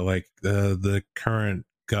example, but like the current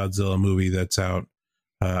Godzilla movie that's out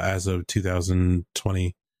as of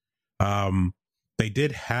 2020, they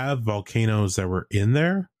did have volcanoes that were in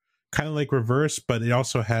there, kind of like reverse, but it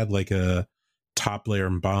also had like a top layer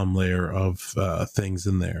and bottom layer of things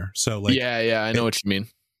in there. So like, yeah, I know what you mean.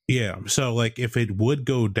 Yeah, so like if it would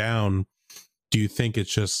go down, do you think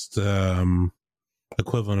it's just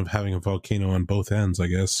equivalent of having a volcano on both ends, I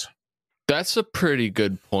guess? That's a pretty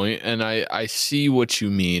good point, and I see what you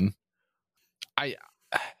mean.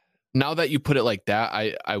 Now that you put it like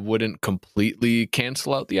that, I wouldn't completely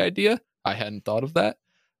cancel out the idea. I hadn't thought of that.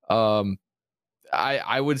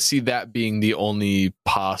 I would see that being the only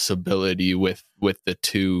possibility with the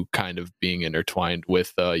two kind of being intertwined,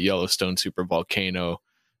 with Yellowstone supervolcano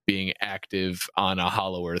being active on a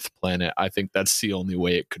Hollow Earth planet. I think that's the only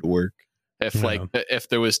way it could work. If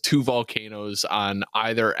there was two volcanoes on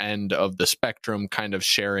either end of the spectrum kind of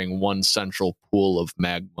sharing one central pool of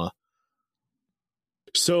magma.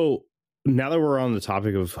 So now that we're on the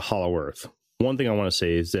topic of Hollow Earth, one thing I want to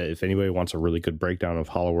say is that if anybody wants a really good breakdown of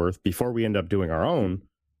Hollow Earth before we end up doing our own,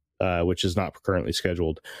 which is not currently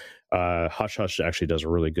scheduled, Hush Hush actually does a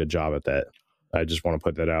really good job at that. I just want to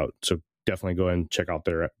put that out. So definitely go ahead and check out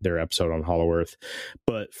their episode on Hollow Earth.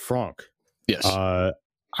 But Frank, yes,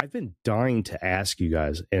 I've been dying to ask you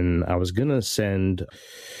guys, and I was gonna send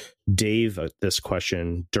Dave this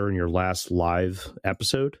question during your last live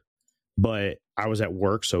episode, but I was at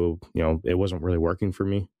work, so it wasn't really working for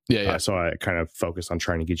me. Yeah. So I kind of focused on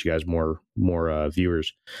trying to get you guys more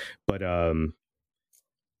viewers. But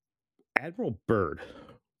Admiral Byrd,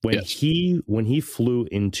 when he flew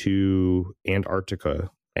into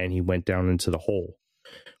Antarctica and he went down into the hole,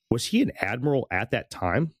 was he an admiral at that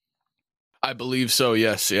time? I believe so.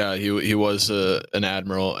 Yes. Yeah. He was an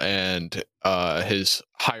admiral, and his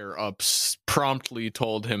higher ups promptly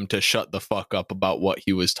told him to shut the fuck up about what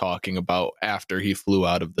he was talking about after he flew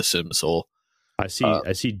out of the Simsol. I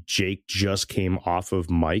see Jake just came off of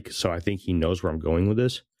Mike, so I think he knows where I'm going with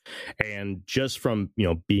this. And just from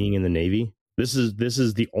being in the Navy, this is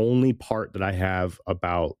the only part that I have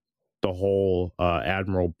about the whole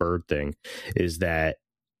Admiral Byrd thing, is that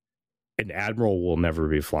an admiral will never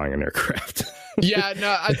be flying an aircraft. Yeah,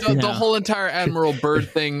 no, the whole entire Admiral Byrd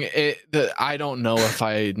thing, I don't know if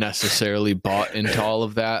I necessarily bought into all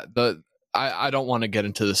of that. I don't want to get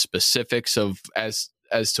into the specifics of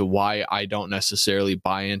as to why I don't necessarily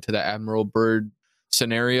buy into the Admiral Byrd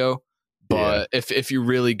scenario. But if you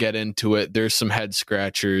really get into it, there's some head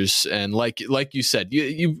scratchers, and like you said,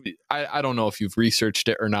 I don't know if you've researched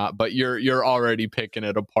it or not, but you're already picking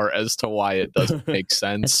it apart as to why it doesn't make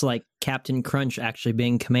sense. It's like Captain Crunch actually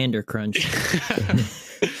being Commander Crunch.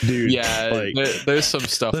 Dude, yeah, there's some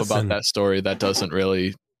stuff about that story that doesn't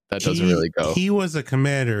really go. He was a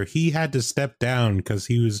commander. He had to step down because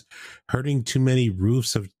he was hurting too many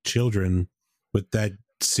roofs of children with that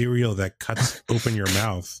cereal that cuts open your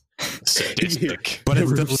mouth. Sadistic. But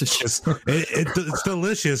it's delicious. It's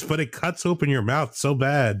delicious, but it cuts open your mouth so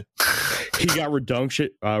bad. He got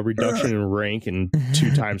reduction in rank and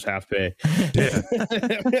 2 times half pay. Yeah.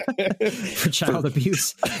 For child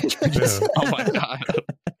abuse. Yeah. Oh my god.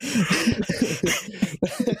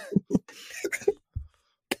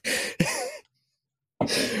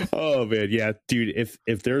 Oh man, yeah, dude.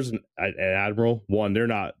 If there's an admiral, one, they're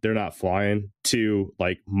not flying. 2,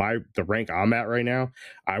 like the rank I'm at right now,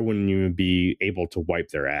 I wouldn't even be able to wipe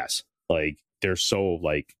their ass. Like they're so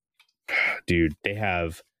like, dude, they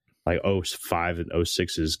have like 05 and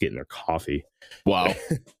 06s getting their coffee. Wow.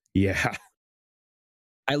 Yeah.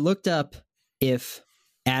 I looked up if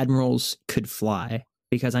admirals could fly,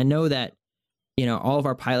 because I know that, you know, all of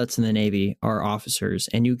our pilots in the Navy are officers,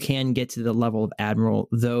 and you can get to the level of admiral,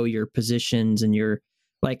 though your positions and your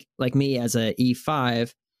like me as a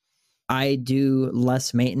E5, I do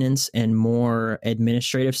less maintenance and more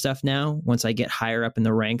administrative stuff now. Once I get higher up in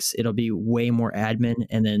the ranks, it'll be way more admin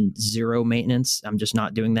and then zero maintenance. I'm just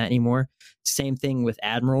not doing that anymore. Same thing with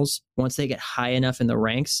admirals. Once they get high enough in the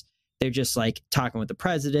ranks, they're just like talking with the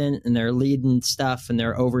president and they're leading stuff and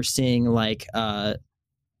they're overseeing like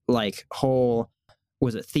whole,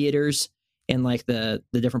 was it theaters in like the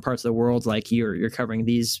different parts of the world. Like you're covering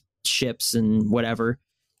these ships and whatever,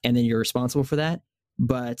 and then you're responsible for that.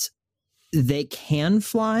 But they can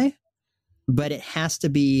fly, but it has to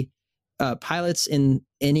be pilots in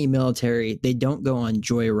any military. They don't go on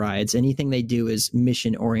joy rides. Anything they do is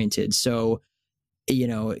mission oriented. So, you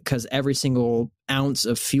know, because every single ounce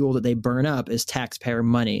of fuel that they burn up is taxpayer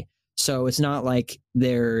money. So it's not like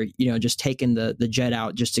they're, you know, just taking the jet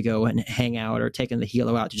out just to go and hang out, or taking the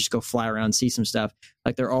helo out to just go fly around and see some stuff.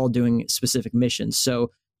 Like they're all doing specific missions. So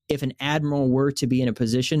if an admiral were to be in a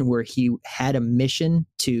position where he had a mission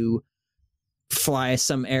to fly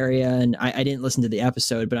some area, and I didn't listen to the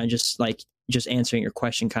episode, but I'm just answering your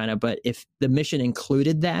question kind of, but if the mission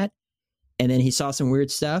included that and then he saw some weird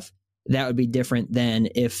stuff, that would be different than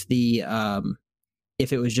if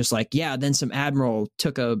if it was just like, yeah, then some admiral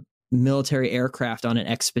took a military aircraft on an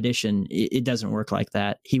expedition. It doesn't work like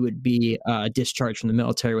that. He would be discharged from the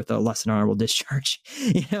military with a less than honorable discharge.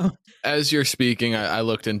 You know, as you're speaking, I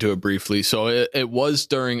looked into it briefly. So it was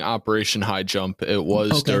during Operation High Jump. It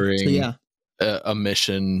was during so yeah. a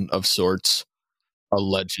mission of sorts,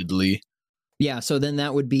 allegedly. Yeah, so then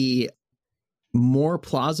that would be more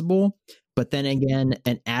plausible. But then again,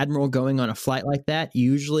 an admiral going on a flight like that,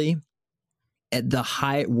 usually at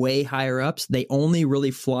the way higher ups, they only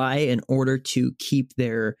really fly in order to keep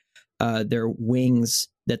their wings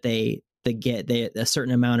that they get a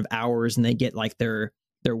certain amount of hours, and they get like their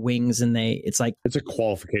wings, and it's a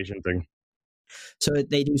qualification thing. So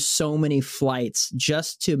they do so many flights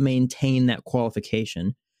just to maintain that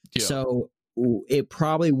qualification. Yeah. So it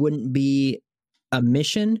probably wouldn't be a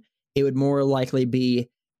mission. It would more likely be,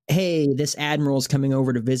 hey, this admiral's coming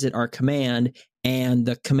over to visit our command, and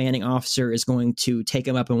the commanding officer is going to take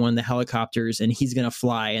him up in one of the helicopters, and he's going to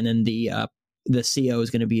fly, and then the CO is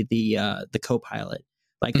going to be the co-pilot.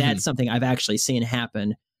 Like that's something I've actually seen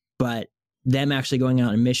happen. But them actually going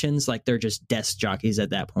out on missions, like they're just desk jockeys at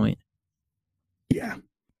that point. Yeah,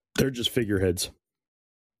 they're just figureheads.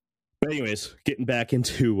 But anyways, getting back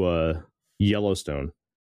into Yellowstone.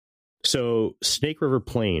 So Snake River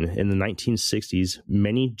Plain in the 1960s,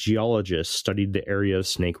 many geologists studied the area of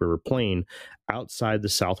Snake River Plain outside the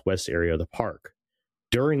southwest area of the park.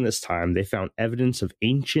 During this time, they found evidence of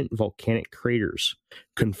ancient volcanic craters.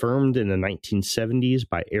 Confirmed in the 1970s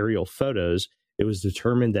by aerial photos, it was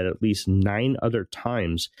determined that at least 9 other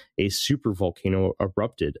times a supervolcano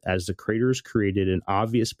erupted, as the craters created an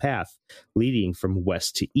obvious path leading from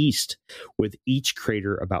west to east, with each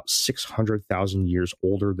crater about 600,000 years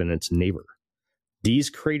older than its neighbor. These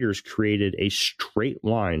craters created a straight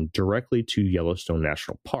line directly to Yellowstone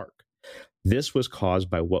National Park. This was caused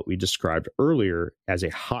by what we described earlier as a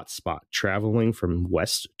hot spot traveling from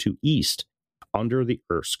west to east under the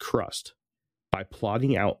Earth's crust. By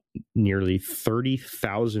plotting out nearly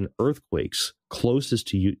 30,000 earthquakes closest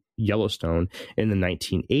to Yellowstone in the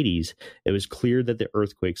 1980s, it was clear that the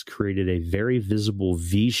earthquakes created a very visible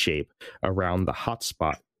V shape around the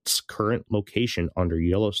hotspot's current location under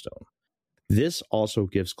Yellowstone. This also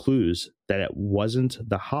gives clues that it wasn't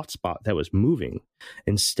the hotspot that was moving.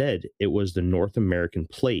 Instead, it was the North American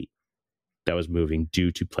plate that was moving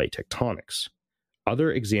due to plate tectonics.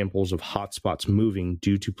 Other examples of hotspots moving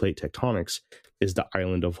due to plate tectonics is the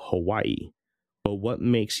island of Hawaii. But what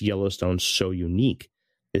makes Yellowstone so unique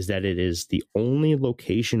is that it is the only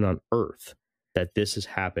location on Earth that this has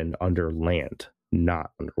happened under land,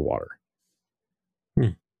 not underwater.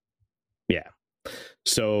 Yeah.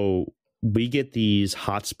 So we get these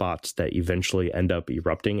hotspots that eventually end up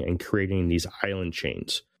erupting and creating these island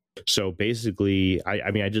chains. So basically,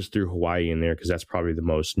 I mean, I just threw Hawaii in there because that's probably the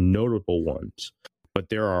most notable ones. But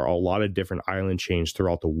there are a lot of different island chains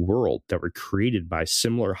throughout the world that were created by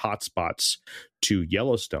similar hotspots to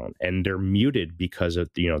Yellowstone. And they're muted because of,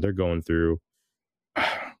 they're going through,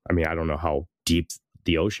 I mean, I don't know how deep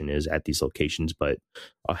the ocean is at these locations, but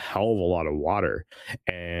a hell of a lot of water.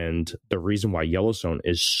 And the reason why Yellowstone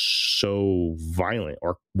is so violent,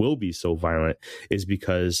 or will be so violent, is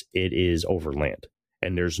because it is over land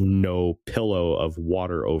and there's no pillow of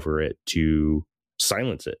water over it to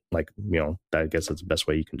silence it. Like, I guess that's the best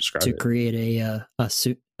way you can describe to it. create a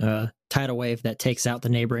tidal wave that takes out the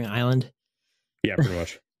neighboring island. Yeah, pretty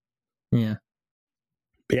much. Yeah.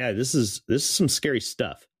 But yeah, this is some scary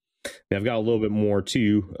stuff. And I've got a little bit more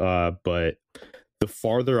too, but the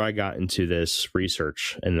farther I got into this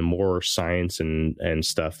research and the more science and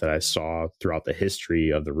stuff that I saw throughout the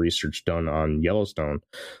history of the research done on Yellowstone,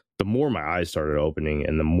 the more my eyes started opening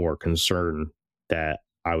and the more concern that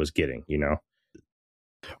I was getting,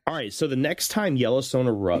 All right, so the next time Yellowstone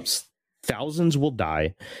erupts, thousands will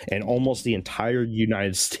die and almost the entire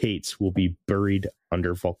United States will be buried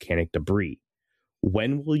under volcanic debris.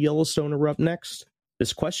 When will Yellowstone erupt next?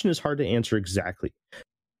 This question is hard to answer exactly,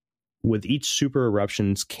 with each super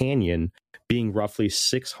eruption's canyon being roughly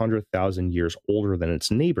 600,000 years older than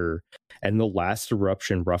its neighbor, and the last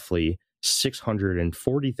eruption roughly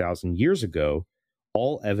 640,000 years ago.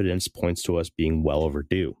 All evidence points to us being well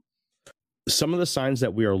overdue. Some of the signs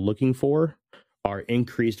that we are looking for are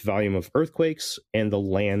increased volume of earthquakes, and the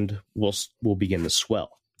land will begin to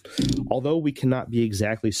swell. Although we cannot be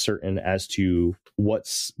exactly certain as to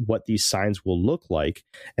what these signs will look like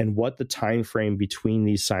and what the time frame between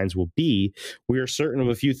these signs will be, we are certain of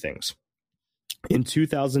a few things. In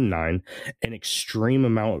 2009, an extreme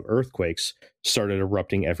amount of earthquakes started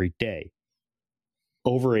erupting every day.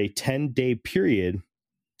 Over a 10-day period,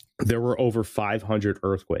 there were over 500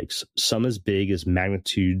 earthquakes, some as big as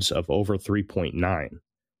magnitudes of over 3.9.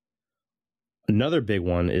 Another big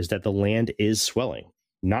one is that the land is swelling.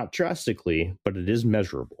 Not drastically, but it is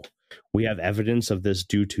measurable. We have evidence of this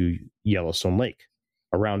due to Yellowstone Lake.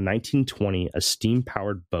 Around 1920, a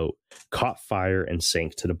steam-powered boat caught fire and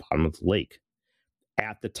sank to the bottom of the lake.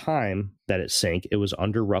 At the time that it sank, it was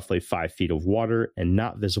under roughly 5 feet of water and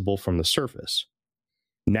not visible from the surface.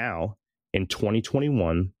 Now, in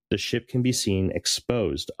 2021, the ship can be seen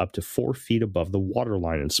exposed up to 4 feet above the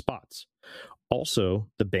waterline in spots. Also,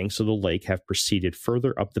 the banks of the lake have proceeded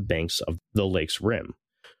further up the banks of the lake's rim.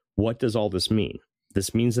 What does all this mean?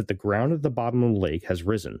 This means that the ground at the bottom of the lake has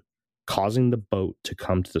risen, causing the boat to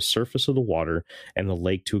come to the surface of the water and the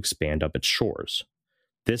lake to expand up its shores.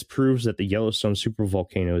 This proves that the Yellowstone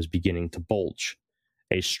supervolcano is beginning to bulge,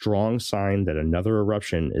 a strong sign that another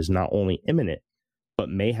eruption is not only imminent, but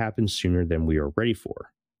may happen sooner than we are ready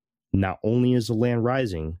for. Not only is the land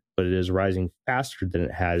rising, but it is rising faster than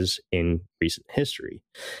it has in recent history.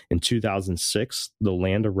 In 2006, the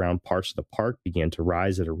land around parts of the park began to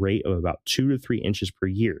rise at a rate of about 2 to 3 inches per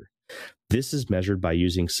year. This is measured by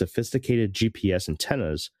using sophisticated GPS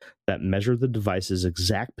antennas that measure the device's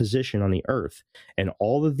exact position on the Earth, and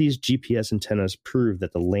all of these GPS antennas prove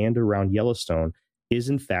that the land around Yellowstone is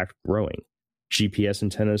in fact growing. GPS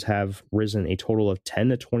antennas have risen a total of 10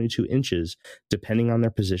 to 22 inches, depending on their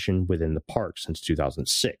position within the park since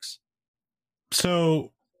 2006.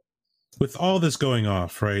 So, with all this going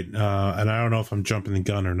off, right, and I don't know if I'm jumping the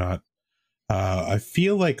gun or not, I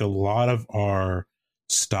feel like a lot of our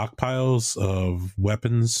stockpiles of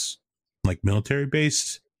weapons, like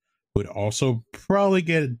military-based, would also probably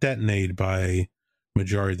get detonated by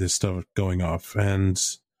majority of this stuff going off. And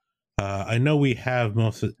I know we have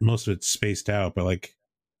most of it spaced out, but like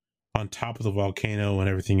on top of the volcano and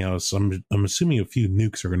everything else, I'm assuming a few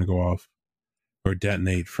nukes are going to go off or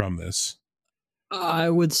detonate from this. I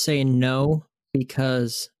would say no,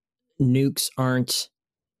 because nukes aren't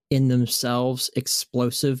in themselves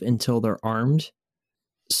explosive until they're armed.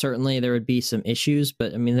 Certainly there would be some issues,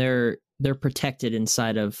 but I mean they're protected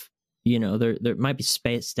inside of, there might be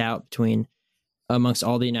spaced out between amongst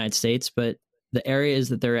all the United States, but the areas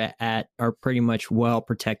that they're at are pretty much well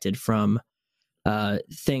protected from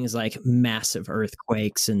things like massive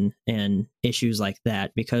earthquakes and issues like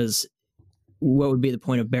that, because what would be the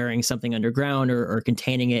point of burying something underground or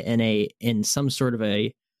containing it in some sort of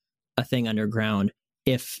a thing underground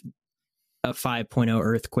if a 5.0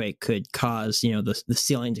 earthquake could cause the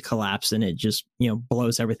ceiling to collapse and it just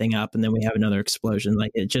blows everything up, and then we have another explosion.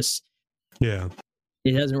 Like it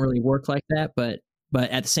doesn't really work like that. But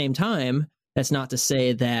at the same time, that's not to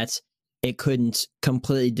say that it couldn't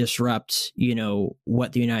completely disrupt,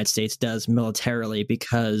 what the United States does militarily,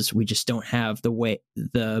 because we just don't have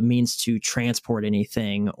the means to transport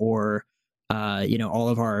anything, or, all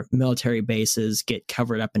of our military bases get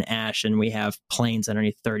covered up in ash and we have planes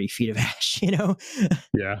underneath 30 feet of ash,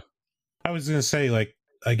 Yeah. I was going to say, like,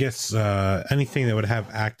 I guess anything that would have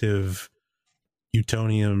active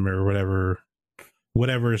plutonium or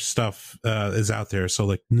whatever stuff is out there, so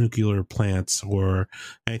like nuclear plants or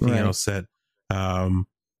anything else that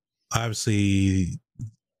obviously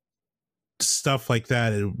stuff like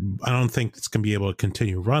that, I don't think it's going to be able to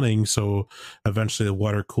continue running, so eventually the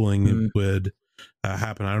water cooling would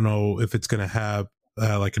happen. I don't know if it's going to have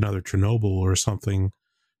like another Chernobyl or something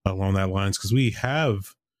along that lines, because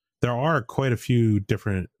there are quite a few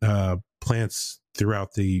different plants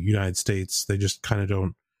throughout the United States. They just kind of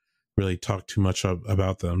don't really talk too much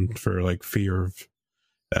about them for like fear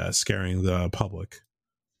of scaring the public.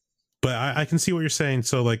 But I can see what you're saying.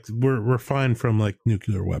 So like we're fine from like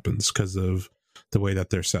nuclear weapons because of the way that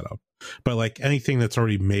they're set up. But like anything that's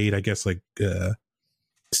already made, I guess like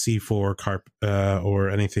C4 or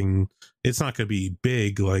anything, it's not going to be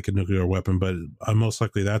big like a nuclear weapon, but most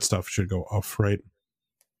likely that stuff should go off, right?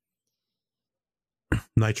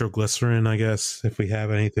 Nitroglycerin, I guess, if we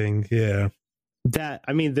have anything. Yeah. That,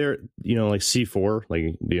 I mean, they're, like C4,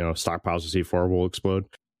 like, stockpiles of C4 will explode.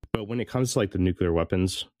 But when it comes to like the nuclear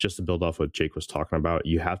weapons, just to build off what Jake was talking about,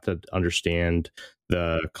 you have to understand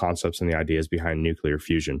the concepts and the ideas behind nuclear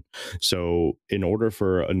fusion. So in order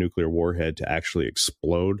for a nuclear warhead to actually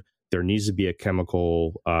explode, there needs to be a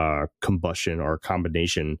chemical combustion or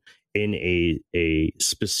combination in a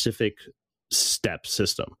specific step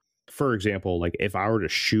system. For example, like if I were to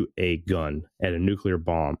shoot a gun at a nuclear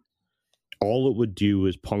bomb, all it would do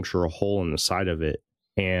is puncture a hole in the side of it,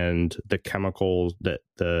 and the chemicals,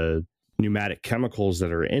 the pneumatic chemicals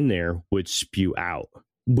that are in there would spew out,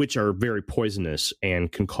 which are very poisonous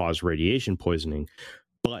and can cause radiation poisoning.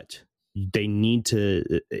 But they need to,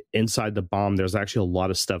 inside the bomb, there's actually a lot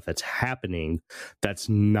of stuff that's happening that's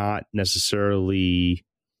not necessarily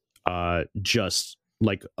just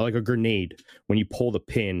like a grenade. When you pull the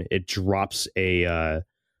pin, it drops a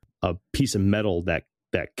piece of metal that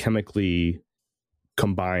chemically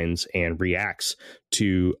combines and reacts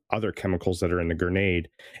to other chemicals that are in the grenade,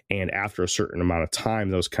 and after a certain amount of time,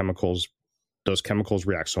 those chemicals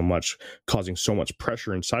react so much, causing so much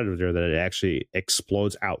pressure inside of there that it actually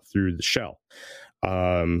explodes out through the shell.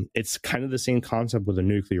 It's kind of the same concept with a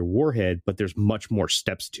nuclear warhead, but there's much more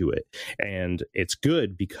steps to it, and it's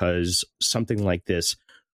good because something like this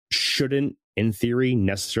shouldn't, in theory,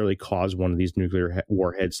 necessarily cause one of these nuclear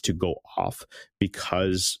warheads to go off,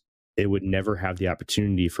 because it would never have the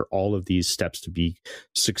opportunity for all of these steps to be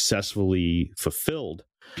successfully fulfilled,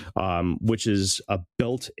 which is a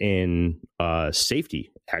built-in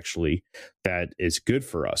safety, actually, that is good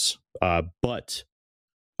for us. But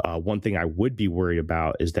one thing I would be worried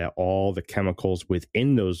about is that all the chemicals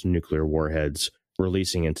within those nuclear warheads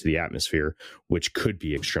releasing into the atmosphere, which could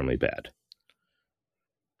be extremely bad.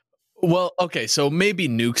 Well, okay, so maybe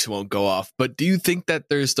nukes won't go off, but do you think that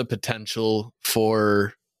there's the potential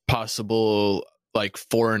for possible like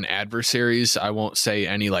foreign adversaries? I won't say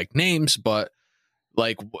any like names, but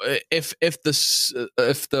like if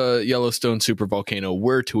the Yellowstone supervolcano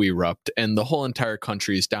were to erupt and the whole entire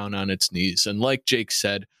country is down on its knees, and like Jake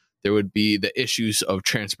said, there would be the issues of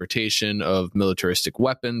transportation of militaristic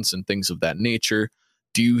weapons and things of that nature.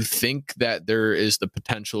 Do you think that there is the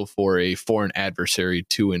potential for a foreign adversary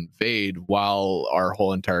to invade while our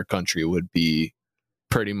whole entire country would be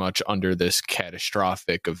pretty much under this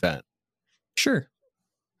catastrophic event? Sure.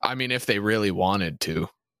 I mean, if they really wanted to.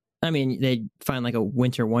 I mean, they'd find like a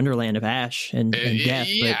winter wonderland of ash and death.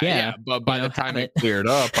 Yeah. But by the time it cleared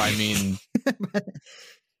up, I mean...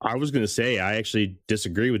 I was going to say, I actually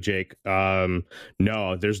disagree with Jake. No,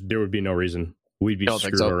 there would be no reason. We'd be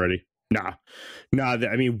screwed already. Nah.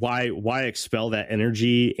 I mean, why expel that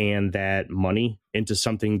energy and that money into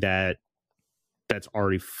something that's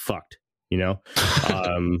already fucked?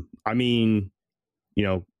 I mean,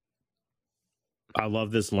 I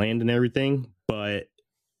love this land and everything, but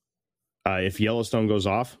if Yellowstone goes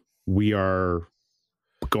off, we are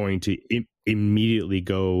going to immediately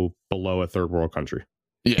go below a third world country.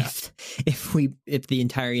 Yeah. If the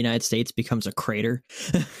entire United States becomes a crater.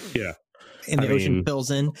 Yeah. And the ocean fills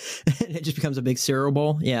in, and it just becomes a big cereal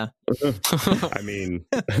bowl. Yeah. I mean,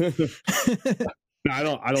 no, I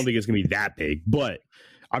don't think it's gonna be that big, but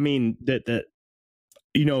I mean that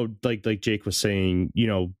like Jake was saying,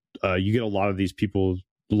 you get a lot of these people,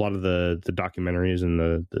 a lot of the documentaries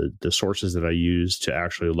and the sources that I use to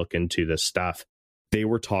actually look into this stuff. They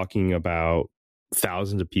were talking about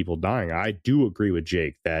thousands of people dying. I do agree with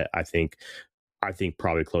Jake that I think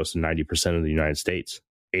probably close to 90% of the United States,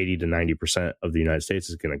 80 to 90% of the United States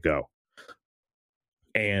is going to go.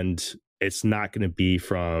 And it's not going to be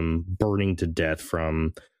from burning to death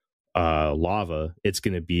from lava. It's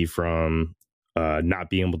going to be from not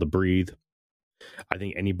being able to breathe. I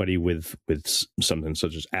think anybody with something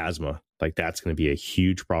such as asthma, like that's going to be a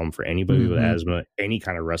huge problem for anybody with asthma, any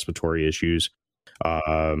kind of respiratory issues,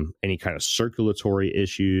 any kind of circulatory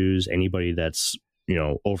issues, anybody that's,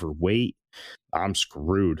 overweight. I'm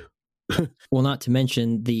screwed. Well, not to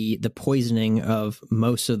mention the poisoning of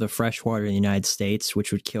most of the fresh water in the United States,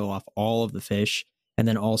 which would kill off all of the fish, and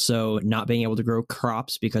then also not being able to grow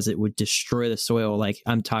crops because it would destroy the soil. Like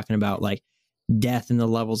I'm talking about like death in the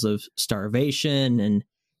levels of starvation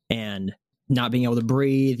and not being able to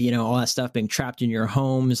breathe, you know, all that stuff, being trapped in your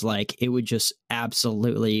homes. Like it would just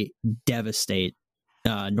absolutely devastate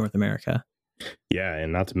North America. Yeah,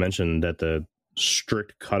 and not to mention that the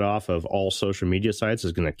strict cutoff of all social media sites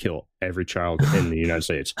is going to kill every child in the United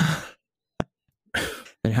States.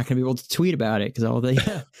 They're not going to be able to tweet about it because all they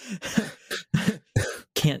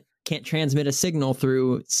can't transmit a signal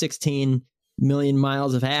through 16 million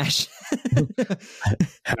miles of ash.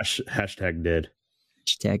 Hashtag dead.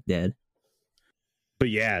 Hashtag dead. But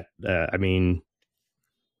yeah, I mean,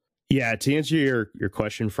 yeah, to answer your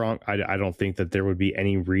question, Frank, I don't think that there would be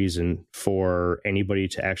any reason for anybody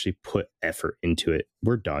to actually put effort into it.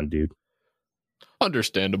 We're done, dude.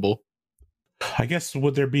 Understandable. I guess,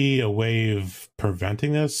 would there be a way of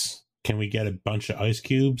preventing this? Can we get a bunch of ice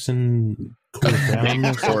cubes and cool it down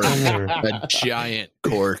or something, or? A giant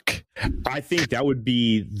cork. I think that would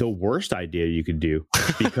be the worst idea you could do,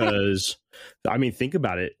 because I mean, think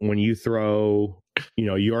about it. When you throw, you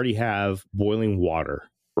know, you already have boiling water,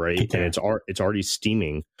 right? Okay. And it's already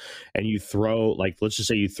steaming, and you throw, like, let's just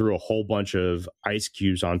say you threw a whole bunch of ice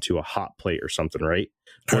cubes onto a hot plate or something, right?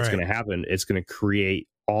 What's going to happen? It's going to create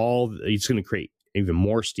even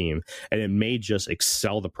more steam, and it may just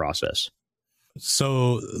excel the process.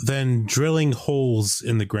 So then drilling holes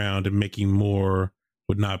in the ground and making more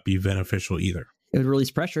would not be beneficial either. It would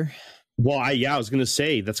release pressure. Well, I was going to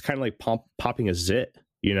say that's kind of like popping a zit,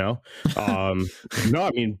 you know? No,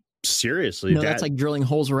 I mean, seriously. No, that's like drilling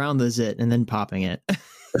holes around the zit and then popping it. But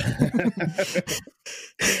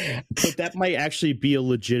that might actually be a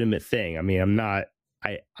legitimate thing. I mean, I'm not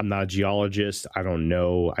a geologist. I don't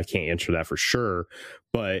know. I can't answer that for sure.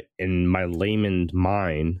 But in my layman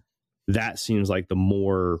mind, that seems like the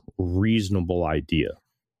more reasonable idea,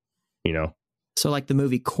 you know? So like the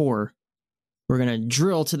movie Core, we're going to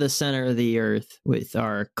drill to the center of the earth with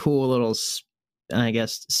our cool little, I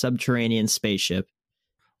guess, subterranean spaceship.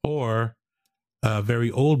 Or a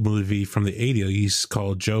very old movie from the 80s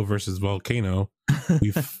called Joe versus Volcano.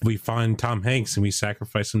 We find Tom Hanks and we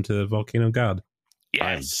sacrifice him to the volcano god.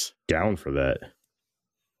 Yes. I'm down for that.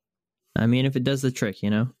 I mean, if it does the trick, you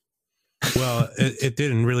know? Well, it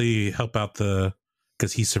didn't really help out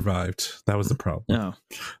because he survived. That was the problem. No.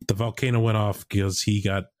 The volcano went off because he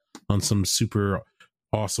got on some super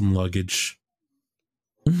awesome luggage.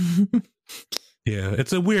 Yeah,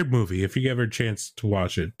 it's a weird movie if you ever a chance to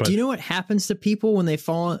watch it. But do you know what happens to people when they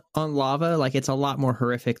fall on lava? Like, it's a lot more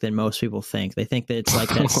horrific than most people think. They think that it's like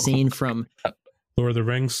that scene from Lord of the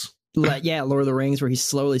Rings. Lord of the Rings, where he's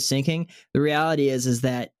slowly sinking. The reality is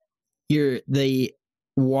that the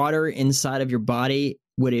water inside of your body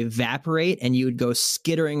would evaporate and you would go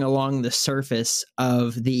skittering along the surface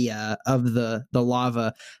of the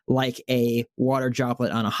lava like a water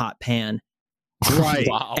droplet on a hot pan. Right.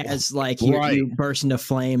 Wow. As like you burst into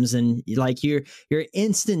flames, and like you're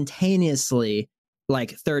instantaneously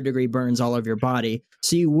like third degree burns all over your body.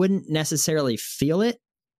 So you wouldn't necessarily feel it.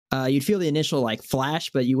 You'd feel the initial like flash,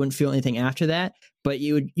 but you wouldn't feel anything after that. But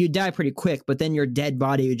you'd die pretty quick. But then your dead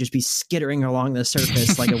body would just be skittering along the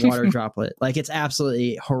surface like a water droplet. Like, it's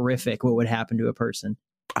absolutely horrific what would happen to a person.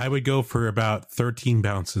 I would go for about 13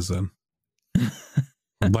 bounces then.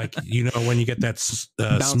 Like, you know, when you get that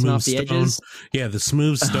Bouncing smooth off the stone, edges. yeah, the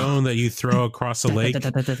smooth stone that you throw across a lake.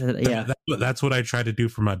 Yeah. That's what I try to do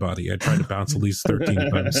for my body. I try to bounce at least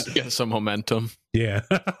 13 times. Get some momentum. Yeah.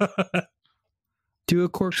 Do a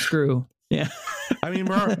corkscrew. Yeah. I mean,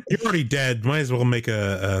 you're already dead. Might as well make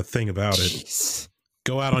a thing about it. Jeez.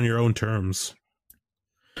 Go out on your own terms.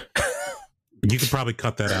 You could probably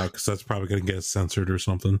cut that out because that's probably going to get censored or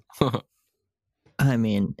something. I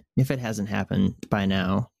mean, if it hasn't happened by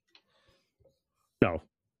now, No,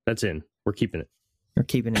 that's in. We're keeping it. we're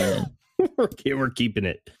keeping it in. We're keeping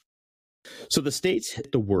it. So the states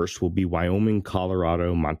hit the worst will be Wyoming,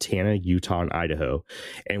 Colorado, Montana, Utah, and Idaho,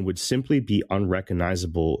 and would simply be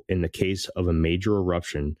unrecognizable in the case of a major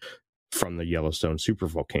eruption from the Yellowstone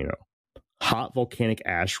supervolcano. Hot volcanic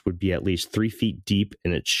ash would be at least 3 feet deep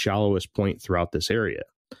in its shallowest point throughout this area.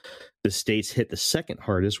 The states hit the second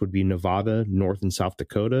hardest would be Nevada, North and South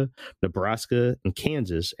Dakota, Nebraska, and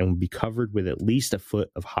Kansas, and would be covered with at least a foot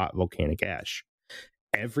of hot volcanic ash.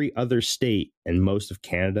 Every other state and most of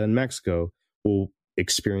Canada and Mexico will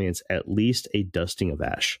experience at least a dusting of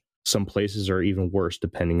ash. Some places are even worse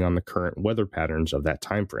depending on the current weather patterns of that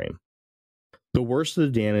time frame. The worst of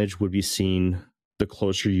the damage would be seen the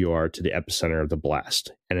closer you are to the epicenter of the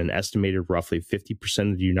blast, and an estimated roughly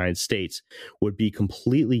 50% of the United States would be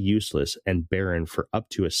completely useless and barren for up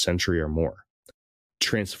to a century or more.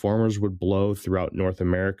 Transformers would blow throughout North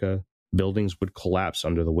America, buildings would collapse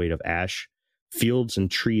under the weight of ash, fields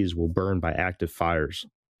and trees will burn by active fires,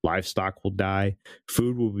 livestock will die,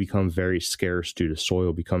 food will become very scarce due to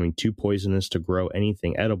soil becoming too poisonous to grow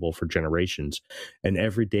anything edible for generations, and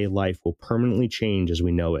everyday life will permanently change as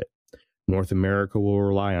we know it. North America will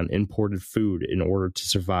rely on imported food in order to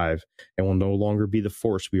survive and will no longer be the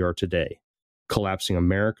force we are today, collapsing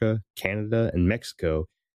America, Canada, and Mexico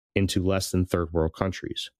into less than third world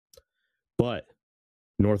countries. But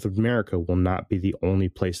North America will not be the only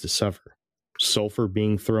place to suffer. Sulfur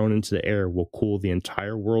being thrown into the air will cool the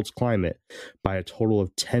entire world's climate by a total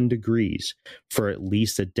of 10 degrees for at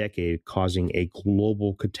least a decade, causing a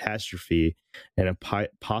global catastrophe and a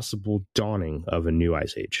possible dawning of a new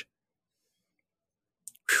ice age.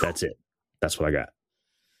 That's it. That's what I got.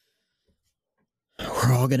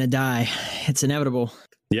 We're all gonna die. It's inevitable.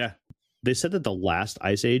 Yeah. They said that the last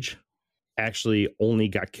ice age actually only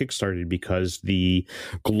got kickstarted because the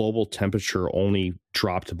global temperature only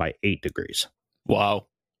dropped by 8 degrees. Wow.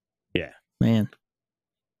 Yeah. Man.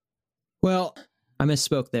 Well, I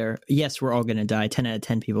misspoke there. Yes, we're all gonna die. 10 out of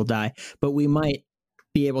 10 people die, but we might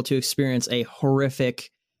be able to experience a horrific,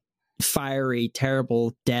 fiery,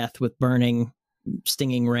 terrible death with burning,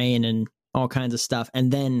 stinging rain and all kinds of stuff, and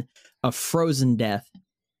then a frozen death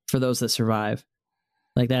for those that survive.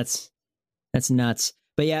 Like that's nuts.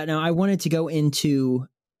 But yeah, no, I wanted to go into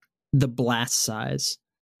the blast size.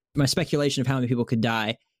 My speculation of how many people could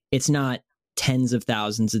die, it's not tens of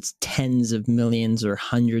thousands, it's tens of millions or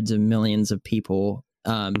hundreds of millions of people.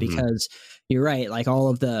 Because you're right, like all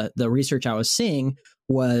of the research I was seeing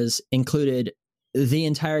was included the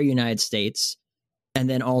entire United States, and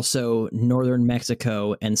then also northern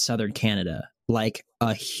Mexico and southern Canada, like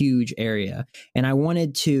a huge area. And I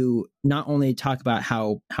wanted to not only talk about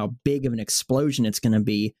how big of an explosion it's going to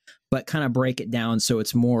be, but kind of break it down so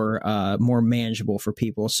it's more manageable for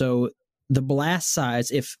people. So the blast size,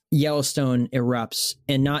 if Yellowstone erupts,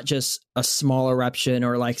 and not just a small eruption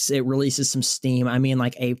or like it releases some steam, I mean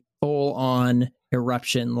like a full-on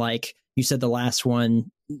eruption, like you said the last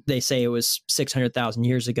one, they say it was 600,000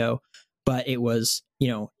 years ago. But it was,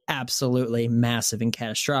 absolutely massive and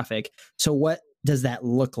catastrophic. So what does that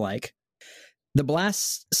look like? The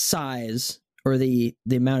blast size, or the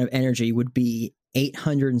amount of energy, would be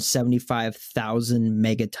 875,000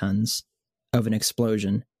 megatons of an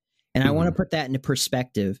explosion. And I want to put that into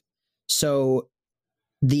perspective. So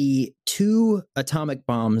the 2 atomic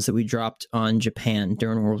bombs that we dropped on Japan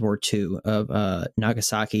during World War II of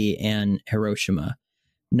Nagasaki and Hiroshima.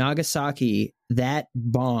 Nagasaki, that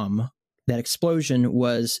bomb, that explosion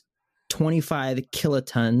was 25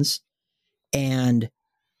 kilotons, and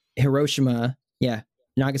Hiroshima,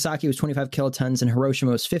 Nagasaki was 25 kilotons and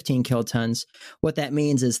Hiroshima was 15 kilotons. What that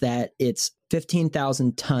means is that it's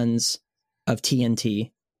 15,000 tons of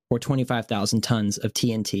TNT or 25,000 tons of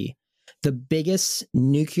TNT. The biggest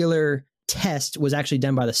nuclear test was actually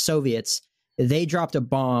done by the Soviets. They dropped a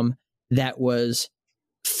bomb that was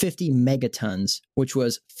 50 megatons, which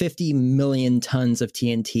was 50 million tons of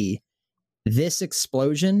TNT. This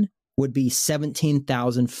explosion would be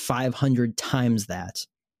 17,500 times that.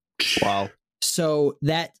 Wow. So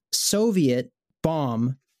that Soviet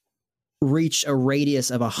bomb reached a radius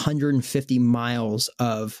of 150 miles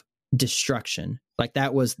of destruction. Like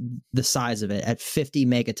that was the size of it at 50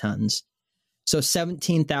 megatons. So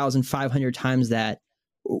 17,500 times that.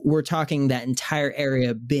 We're talking that entire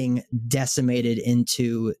area being decimated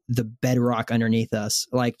into the bedrock underneath us,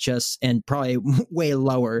 like and probably way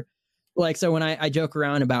lower. Like, so when I joke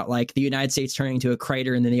around about like the United States turning into a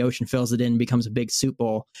crater and then the ocean fills it in and becomes a big soup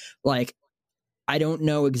bowl, like I don't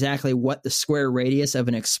know exactly what the square radius of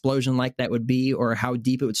an explosion like that would be, or how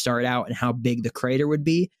deep it would start out and how big the crater would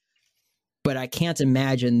be. But I can't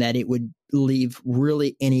imagine that it would leave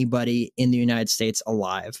really anybody in the United States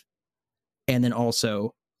alive. And then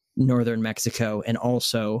also northern Mexico and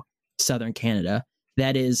also southern Canada.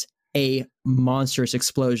 That is a monstrous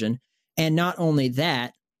explosion. And not only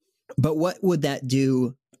that, but what would that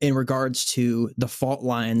do in regards to the fault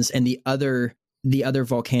lines and the other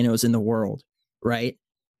volcanoes in the world, right?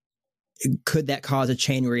 Could that cause a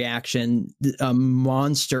chain reaction, a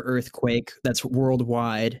monster earthquake that's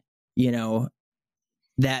worldwide,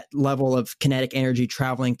 that level of kinetic energy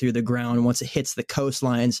traveling through the ground once it hits the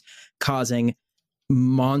coastlines, causing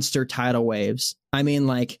monster tidal waves? I mean,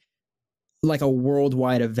 like a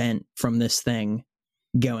worldwide event from this thing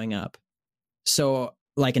going up. So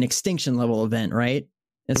like an extinction level event, right?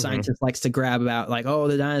 And scientists likes to grab about like, oh,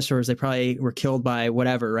 the dinosaurs, they probably were killed by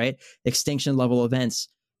whatever, right? Extinction level events.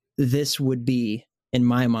 This would be, in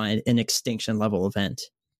my mind, an extinction level event.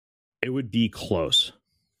 It would be close.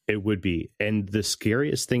 It would be. And the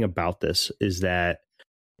scariest thing about this is that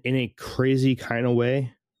in a crazy kind of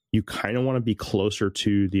way, you kind of want to be closer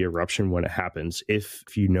to the eruption when it happens. If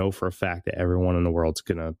you know for a fact that everyone in the world's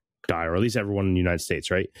going to die, or at least everyone in the United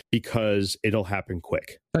States, right? Because it'll happen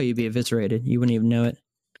quick. Oh, you'd be eviscerated. You wouldn't even know it.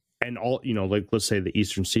 And all, like let's say the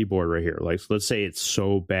Eastern Seaboard right here, like let's say it's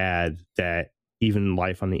so bad that even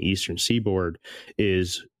life on the Eastern Seaboard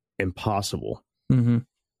is impossible. Mm-hmm.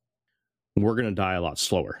 We're going to die a lot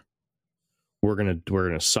slower. We're going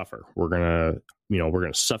to suffer. We're going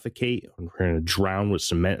to suffocate. We're going to drown with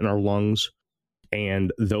cement in our lungs.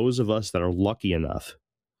 And those of us that are lucky enough,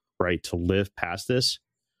 right, to live past this,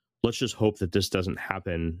 let's just hope that this doesn't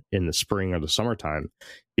happen in the spring or the summertime,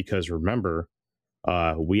 because remember,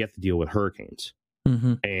 we have to deal with hurricanes.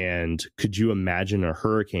 Mm-hmm. And could you imagine a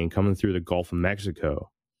hurricane coming through the Gulf of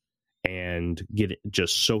Mexico and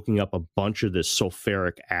just soaking up a bunch of this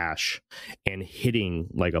sulfuric ash and hitting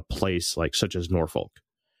like a place like such as Norfolk,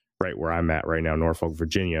 right where I'm at right now, Norfolk,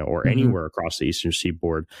 Virginia, or anywhere across the Eastern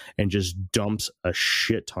Seaboard, and just dumps a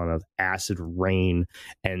shit ton of acid rain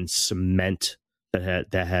and cement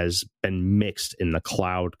that has been mixed in the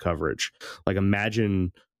cloud coverage. Like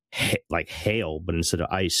imagine like hail, but instead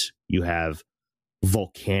of ice, you have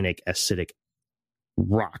volcanic acidic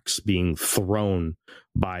rocks being thrown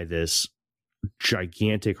by this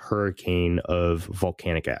gigantic hurricane of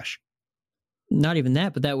volcanic ash. Not even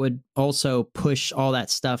that, but that would also push all that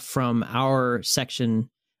stuff from our section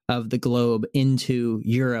of the globe into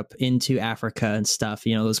Europe, into Africa and stuff.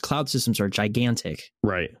 Those cloud systems are gigantic.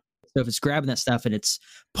 Right. So if it's grabbing that stuff and it's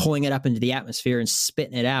pulling it up into the atmosphere and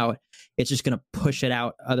spitting it out, it's just going to push it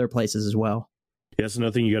out other places as well. Yeah, that's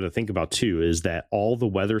another thing you got to think about too, is that all the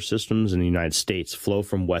weather systems in the United States flow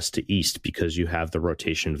from west to east because you have the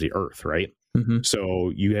rotation of the earth, right? Mm-hmm.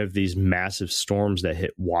 So you have these massive storms that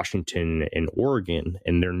hit Washington and Oregon,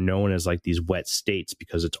 and they're known as like these wet states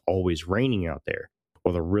because it's always raining out there.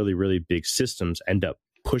 Well, the really, really big systems end up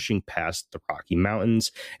pushing past the Rocky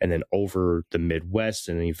Mountains and then over the Midwest,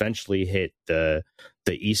 and eventually hit the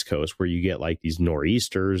East Coast, where you get like these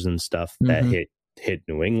nor'easters and stuff that hit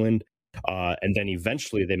New England. And then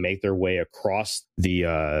eventually they make their way across the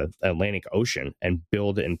Atlantic Ocean and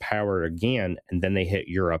build and power again, and then they hit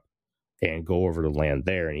Europe and go over to land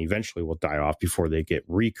there, and eventually will die off before they get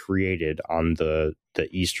recreated on the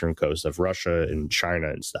eastern coast of Russia and China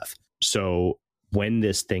and stuff. So when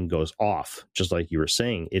this thing goes off, just like you were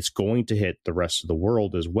saying, it's going to hit the rest of the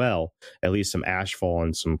world as well, at least some ashfall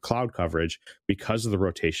and some cloud coverage, because of the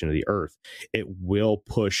rotation of the earth. It will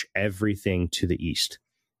push everything to the east.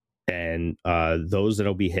 And those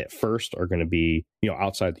that'll be hit first are going to be,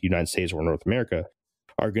 outside the United States or North America,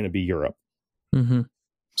 are going to be Europe. Mm-hmm.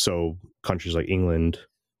 So countries like England,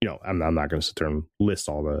 I'm not going to sit there and list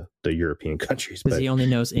all the European countries. Because he only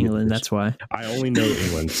knows England, that's why. I only know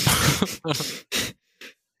England.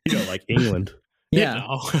 Like England. Yeah.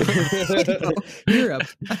 Europe.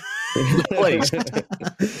 The place.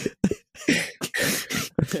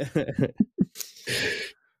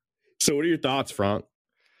 So what are your thoughts, Frank?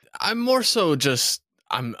 I'm more so just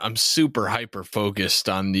I'm super hyper focused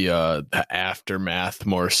on the aftermath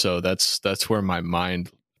more so. That's where my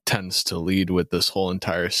mind tends to lead with this whole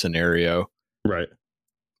entire scenario. Right.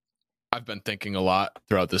 I've been thinking a lot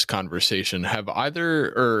throughout this conversation. Have either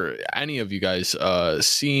or any of you guys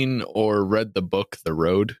seen or read the book The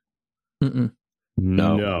Road? Mm-mm.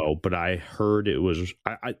 No, but I heard it was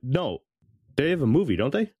no. They have a movie,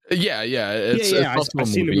 don't they? Yeah. I've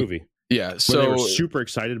seen the movie. Yeah, so they were super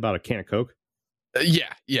excited about a can of Coke.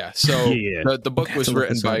 Yeah. So the book was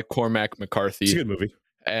written by Cormac McCarthy. It's a good movie,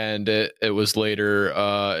 and it was later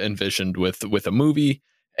envisioned with a movie.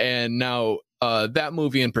 And now that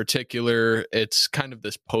movie in particular, it's kind of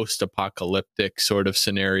this post-apocalyptic sort of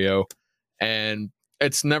scenario, and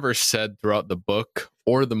it's never said throughout the book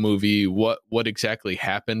or the movie what exactly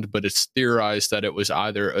happened, but it's theorized that it was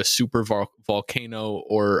either a super volcano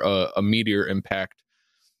or a meteor impact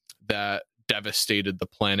that devastated the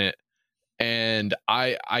planet. And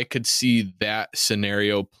I could see that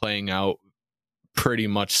scenario playing out pretty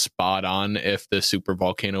much spot on if the super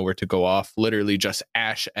volcano were to go off. Literally just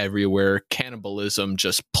ash everywhere, cannibalism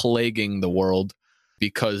just plaguing the world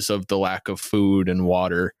because of the lack of food and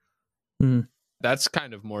water. That's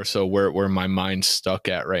kind of more so where my mind's stuck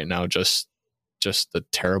at right now, just the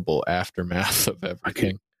terrible aftermath of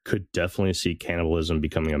everything. Could definitely see cannibalism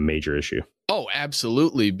becoming a major issue. Oh,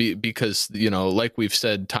 absolutely. Because, like we've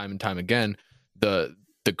said time and time again, the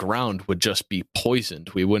the ground would just be poisoned.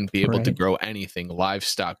 We wouldn't be able to Right. grow anything.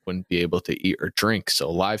 Livestock wouldn't be able to eat or drink.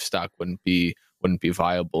 So livestock wouldn't be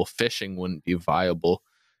viable. Fishing wouldn't be viable.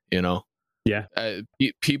 You know, Yeah.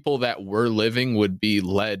 People that were living would be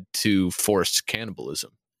led to forced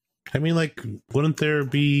cannibalism. I mean, like, wouldn't there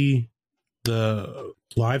be the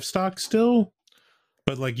livestock still?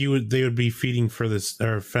 But like, they would be feeding for this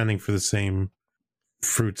or fending for the same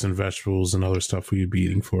fruits and vegetables and other stuff we'd be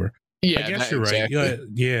eating for. Yeah, I guess that- you're exactly. right.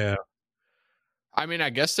 Yeah. I mean, I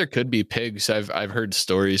guess there could be pigs. I've heard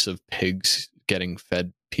stories of pigs getting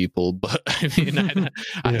fed people, but I mean,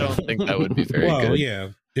 I Yeah. don't think that would be very Well, good. yeah.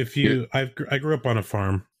 If you, I grew up on a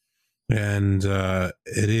farm, and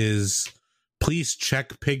it is. Please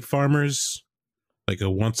check pig farmers like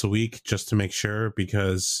once a week just to make sure,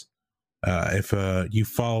 because if you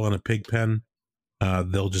fall in a pig pen,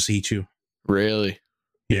 they'll just eat you. Really?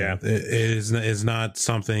 Yeah, it is not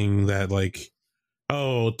something that like,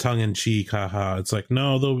 oh, tongue in cheek, haha. It's like,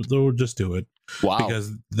 no, they'll just do it Wow.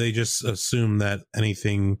 because they just assume that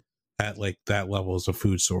anything at like that level is a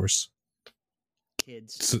food source.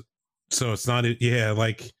 Kids. So it's not, yeah,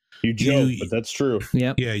 like, You joke, You- but that's true.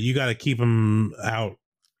 Yep. yeah, you got to keep them out.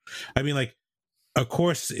 I mean, like, of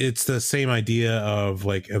course, it's the same idea of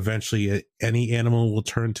like eventually any animal will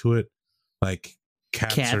turn to it. Like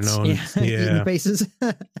cats are known, Eating faces.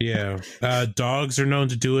 yeah. Dogs are known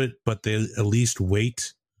to do it, but they at least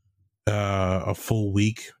wait a full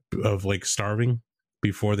week of like starving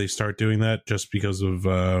before they start doing that, just because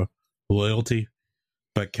of loyalty.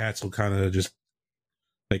 But cats will kind of just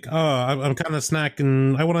like, oh, I'm kind of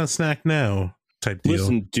snacking. I want a snack now, type deal.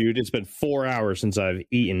 Listen, dude, it's been 4 hours since I've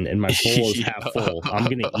eaten, and my bowl is half full. I'm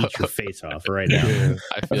gonna eat your face off right now. Yeah.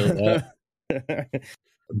 I feel that.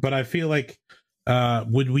 But I feel like,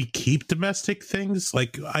 would we keep domestic things?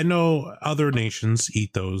 Like, I know other nations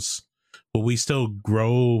eat those, but we still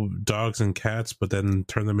grow dogs and cats, but then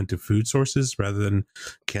turn them into food sources rather than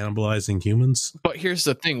cannibalizing humans. But here's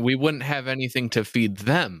the thing: we wouldn't have anything to feed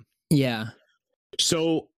them. Yeah.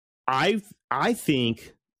 So I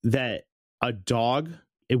think that a dog,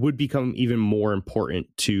 it would become even more important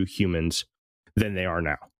to humans than they are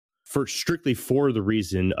now. Strictly for the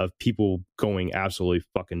reason of people going absolutely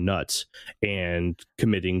fucking nuts and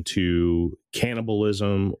committing to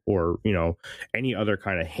cannibalism or, you know, any other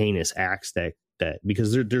kind of heinous acts that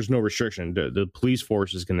because there's no restriction. The police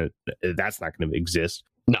force is that's not gonna exist.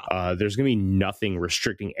 No. There's going to be nothing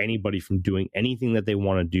restricting anybody from doing anything that they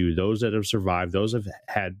want to do. Those that have survived, those have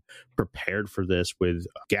had prepared for this with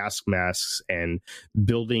gas masks and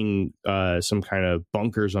building some kind of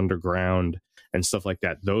bunkers underground and stuff like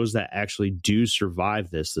that. Those that actually do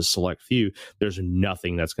survive this, the select few, there's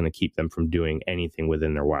nothing that's going to keep them from doing anything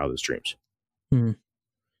within their wildest dreams. Hmm.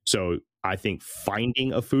 So I think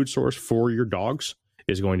finding a food source for your dogs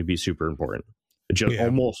is going to be super important. Just Yeah.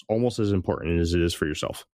 almost as important as it is for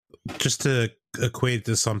yourself. Just to equate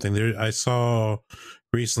to something, there I saw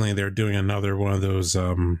recently they're doing another one of those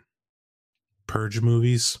purge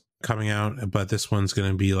movies coming out, but this one's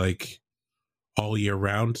going to be like all year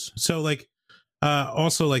round. So like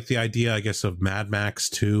also like the idea, I guess, of Mad Max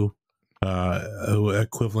too,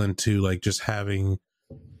 equivalent to like just having,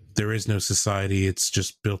 there is no society, it's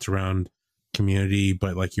just built around community,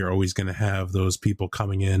 but like you're always going to have those people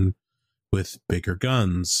coming in with bigger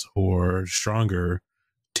guns or stronger,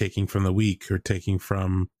 taking from the weak or taking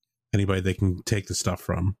from anybody they can take the stuff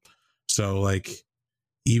from. So like,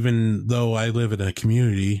 even though I live in a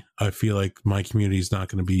community, I feel like my community is not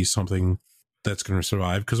going to be something that's going to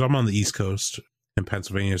survive because I'm on the East Coast in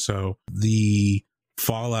Pennsylvania. So the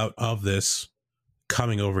fallout of this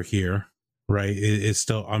coming over here, right,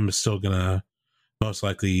 I'm still going to most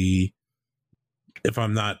likely, if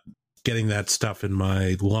I'm not getting that stuff in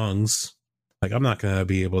my lungs, like I'm not going to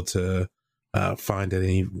be able to find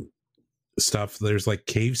any stuff. There's like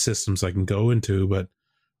cave systems I can go into, but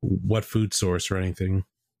what food source or anything?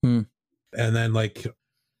 Hmm. And then like,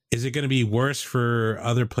 is it going to be worse for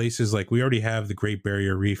other places? Like we already have the Great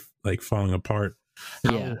Barrier Reef like falling apart.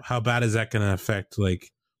 How bad is that going to affect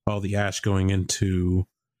like all the ash going into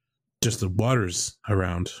just the waters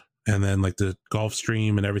around, and then like the Gulf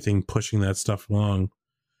Stream and everything pushing that stuff along?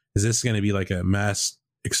 Is this going to be like a mass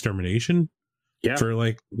extermination? Yeah. For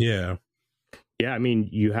like, yeah. Yeah, I mean,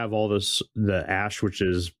 you have all the ash, which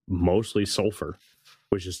is mostly sulfur,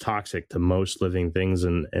 which is toxic to most living things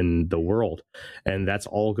in the world. And that's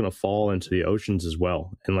all going to fall into the oceans as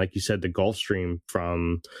well. And like you said, the Gulf Stream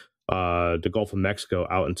from the Gulf of Mexico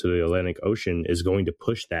out into the Atlantic Ocean is going to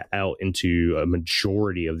push that out into a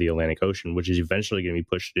majority of the Atlantic Ocean, which is eventually going to be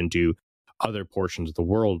pushed into other portions of the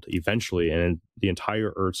world eventually, and the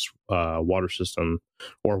entire Earth's water system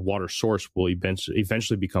or water source will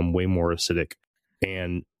eventually become way more acidic.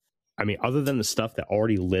 And I mean, other than the stuff that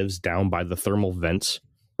already lives down by the thermal vents,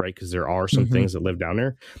 right? Because there are some things that live down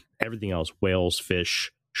there. Everything else, whales,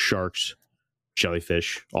 fish, sharks,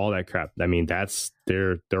 jellyfish, all that crap. I mean,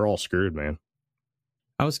 they're all screwed, man.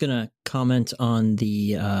 I was gonna comment on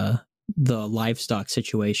the livestock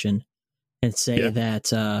situation and say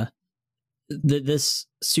that this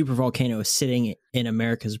super volcano is sitting in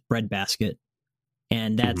America's breadbasket,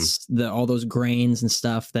 and that's all those grains and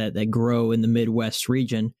stuff that grow in the Midwest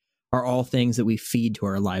region are all things that we feed to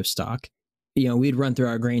our livestock. You know, we'd run through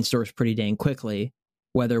our grain stores pretty dang quickly,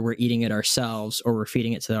 whether we're eating it ourselves or we're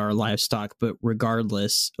feeding it to our livestock, but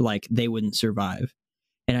regardless, like, they wouldn't survive.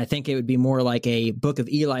 And I think it would be more like a Book of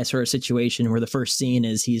Eli sort of situation where the first scene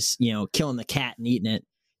is he's, you know, killing the cat and eating it.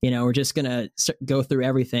 You know, we're just going to go through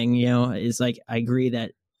everything. You know, it's like, I agree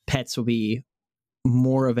that pets will be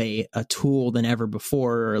more of a tool than ever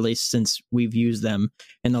before, or at least since we've used them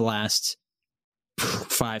in the last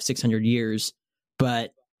 500-600 years.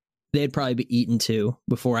 But they'd probably be eaten too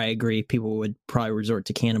before, I agree, people would probably resort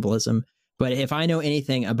to cannibalism. But if I know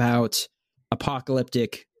anything about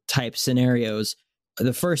apocalyptic type scenarios,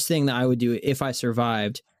 the first thing that I would do if I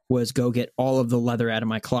survived was go get all of the leather out of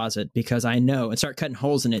my closet, because I know, and start cutting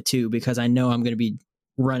holes in it too, because I know I'm going to be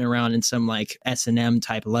running around in some like S&M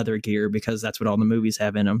type leather gear, because that's what all the movies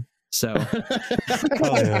have in them. So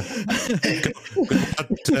go out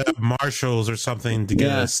to Marshalls or something to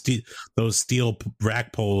get those steel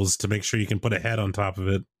rack poles to make sure you can put a head on top of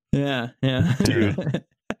it. Yeah. Dude,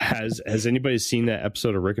 has anybody seen that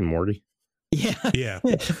episode of Rick and Morty? Yeah.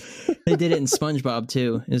 They did it in SpongeBob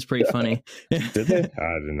too. It was pretty funny. Did they?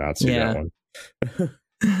 I did not see that one.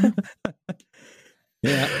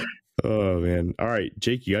 Yeah. Oh man. All right,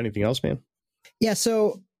 Jake, you got anything else, man? Yeah,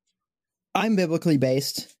 so I'm biblically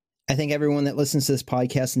based. I think everyone that listens to this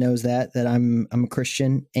podcast knows that I'm a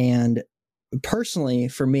Christian, and personally,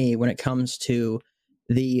 for me, when it comes to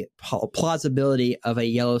the plausibility of a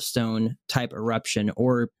Yellowstone type eruption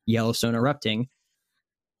or Yellowstone erupting,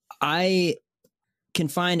 I can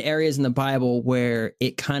find areas in the Bible where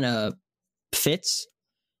it kind of fits.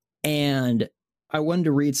 And I wanted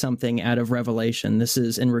to read something out of Revelation. This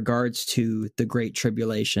is in regards to the Great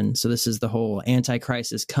Tribulation. So this is the whole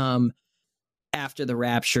Antichrist has come after the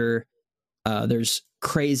rapture. There's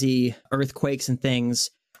crazy earthquakes and things.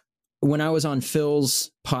 When I was on Phil's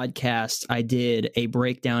podcast, I did a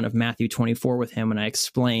breakdown of Matthew 24 with him, and I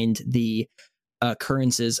explained the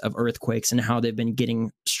occurrences of earthquakes and how they've been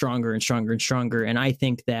getting stronger and stronger and stronger. And I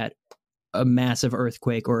think that a massive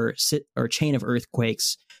earthquake or chain of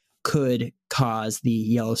earthquakes could cause the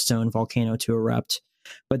Yellowstone volcano to erupt.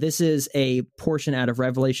 But this is a portion out of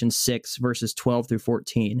Revelation 6, verses 12 through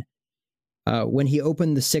 14. When he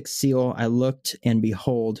opened the sixth seal, I looked, and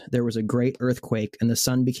behold, there was a great earthquake, and the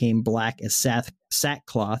sun became black as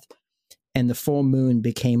sackcloth, and the full moon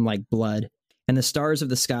became like blood. And the stars of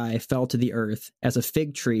the sky fell to the earth, as a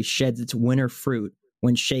fig tree sheds its winter fruit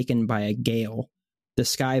when shaken by a gale. The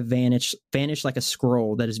sky vanished like a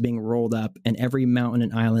scroll that is being rolled up, and every mountain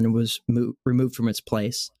and island was removed from its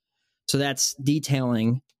place. So that's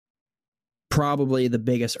detailing probably the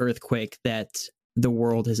biggest earthquake that the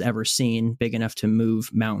world has ever seen, big enough to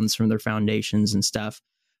move mountains from their foundations and stuff.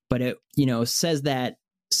 But it, says that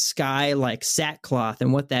sky like sackcloth,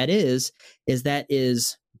 and what that is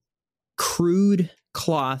crude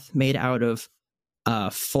cloth made out of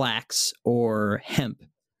flax or hemp.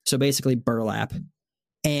 So basically burlap.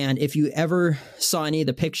 And if you ever saw any of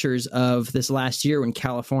the pictures of this last year when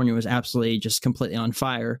California was absolutely just completely on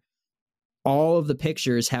fire, all of the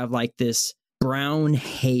pictures have like this brown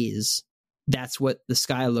haze. That's what the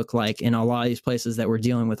sky looked like in a lot of these places that we're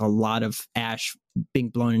dealing with a lot of ash being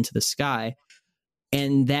blown into the sky.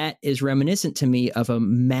 And that is reminiscent to me of a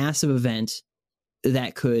massive event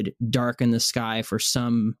that could darken the sky for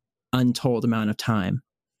some untold amount of time.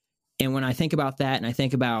 And when I think about that, and I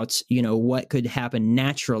think about, what could happen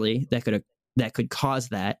naturally that could cause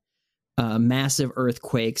that, massive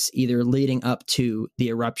earthquakes, either leading up to the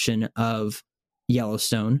eruption of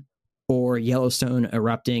Yellowstone, or Yellowstone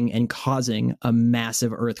erupting and causing a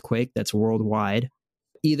massive earthquake that's worldwide.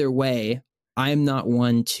 Either way, I'm not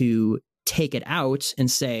one to take it out and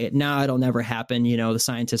say, no, it'll never happen. The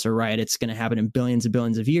scientists are right. It's going to happen in billions and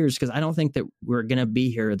billions of years, because I don't think that we're going to be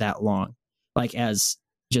here that long. Like, as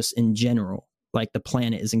just in general, like the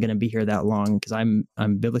planet isn't going to be here that long, because I'm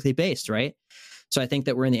biblically based, right? So I think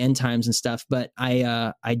that we're in the end times and stuff. But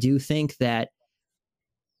I do think that,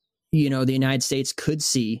 the United States could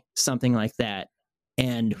see something like that.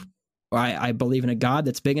 And I believe in a God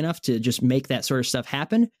that's big enough to just make that sort of stuff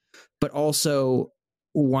happen. But also,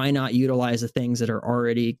 why not utilize the things that are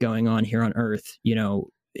already going on here on Earth,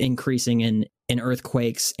 increasing in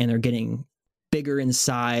earthquakes, and they're getting bigger in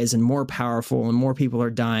size and more powerful, and more people are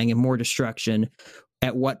dying and more destruction.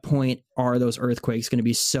 At what point are those earthquakes going to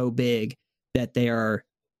be so big that they are,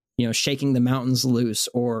 shaking the mountains loose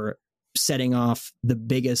or setting off the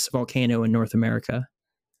biggest volcano in North America?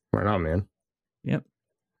 Right on, man. Yep.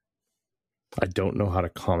 I don't know how to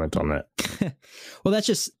comment on that. Well, that's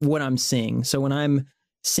just what I'm seeing. So when I'm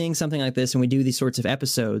seeing something like this and we do these sorts of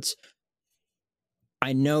episodes,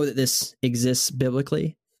 I know that this exists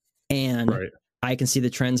biblically, and Right. I can see the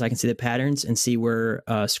trends, I can see the patterns, and see where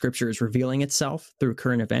scripture is revealing itself through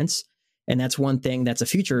current events. And that's one thing that's a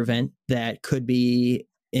future event that could be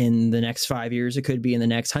in the next 5 years. It could be in the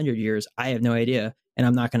next 100 years. I have no idea. And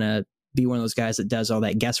I'm not going to be one of those guys that does all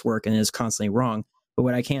that guesswork and is constantly wrong. But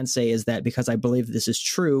what I can say is that because I believe this is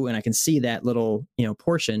true and I can see that little,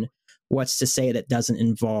 portion, what's to say that doesn't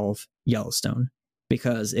involve Yellowstone?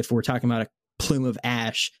 Because if we're talking about a plume of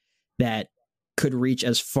ash that could reach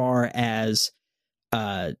as far as,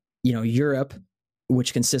 Europe,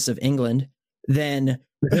 which consists of England, then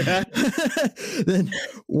then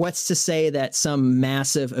what's to say that some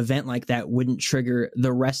massive event like that wouldn't trigger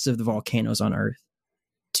the rest of the volcanoes on Earth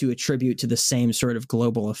to attribute to the same sort of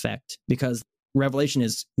global effect? Because Revelation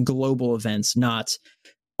is global events, not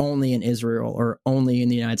only in Israel or only in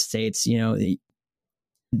the United States. The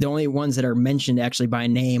only ones that are mentioned actually by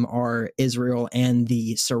name are Israel and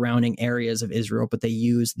the surrounding areas of Israel, but they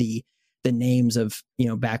use the names of,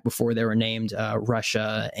 back before they were named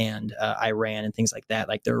Russia and Iran and things like that,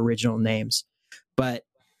 like their original names. But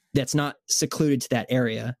that's not secluded to that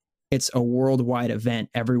area. It's a worldwide event.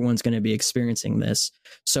 Everyone's going to be experiencing this.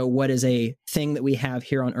 So what is a thing that we have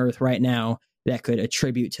here on Earth right now that could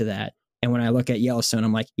attribute to that? And when I look at Yellowstone,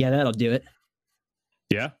 I'm like, yeah, that'll do it.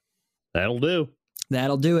 Yeah, that'll do.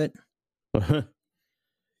 That'll do it.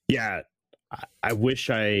 Yeah, I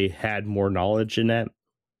wish I had more knowledge in that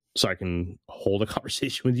so I can hold a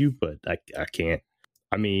conversation with you, but I can't.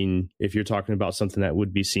 I mean, if you're talking about something that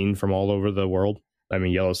would be seen from all over the world, I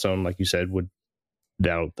mean, Yellowstone, like you said,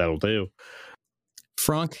 that'll do.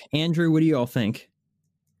 Frank, Andrew, what do you all think?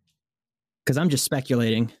 Because I'm just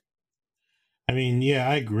speculating. I mean, yeah,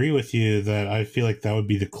 I agree with you that I feel like that would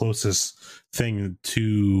be the closest thing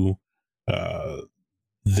to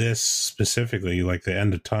this specifically, like the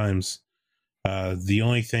end of times. The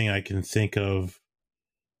only thing I can think of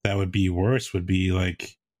that would be worse would be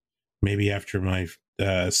like maybe after my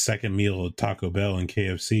second meal at Taco Bell and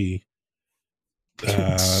KFC.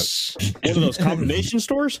 One of those combination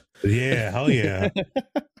stores? Yeah, hell yeah.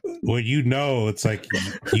 Well, it's like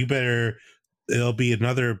it'll be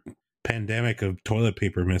another pandemic of toilet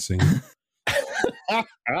paper missing.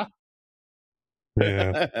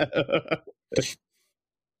 Yeah.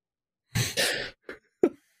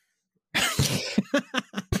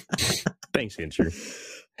 Thanks, Andrew.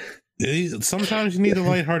 Sometimes you need the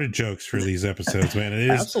lighthearted jokes for these episodes, man. It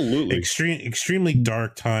is absolutely extremely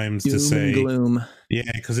dark times Doom to say. and gloom.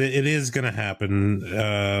 Yeah, because it is going to happen,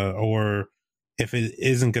 or if it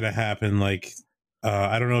isn't going to happen, like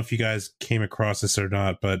I don't know if you guys came across this or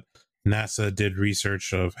not, but NASA did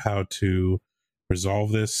research of how to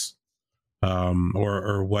resolve this,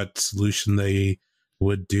 or what solution they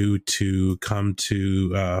would do to come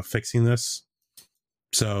to fixing this.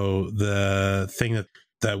 So the thing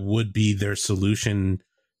that would be their solution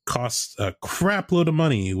costs a crap load of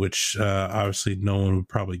money, which obviously no one would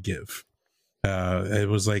probably give. It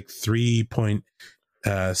was like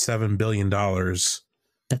 $3.7 billion.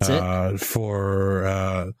 That's it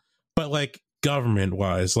for but like government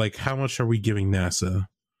wise, like how much are we giving NASA?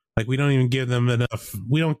 Like we don't even give them enough.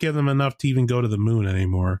 We don't give them enough to even go to the moon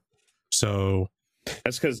anymore. So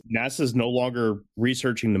that's because NASA's no longer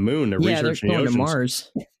researching the moon. They're researching they're going the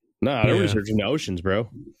oceans. to Mars. No, they're researching the oceans, bro.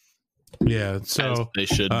 Yeah, so As they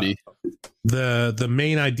should be. The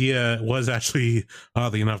main idea was actually,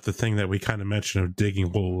 oddly enough, the thing that we kind of mentioned of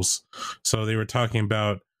digging holes. So they were talking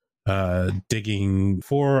about digging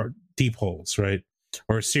 4 deep holes, right,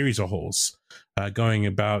 or a series of holes, going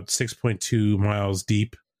about 6.2 miles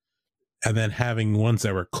deep, and then having ones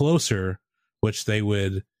that were closer, which they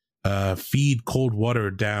would feed cold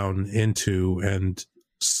water down into and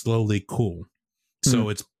slowly cool. So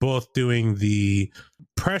it's both doing the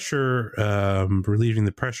pressure, relieving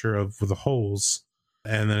the pressure of the holes,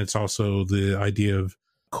 and then it's also the idea of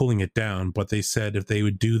cooling it down. But they said if they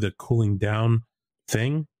would do the cooling down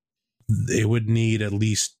thing, it would need at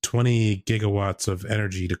least 20 gigawatts of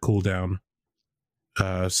energy to cool down.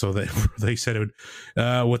 So they said it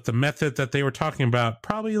would, with the method that they were talking about,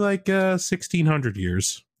 probably like 1600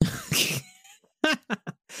 years.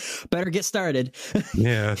 Better get started.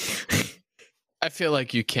 Yeah. I feel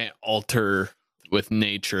like you can't alter with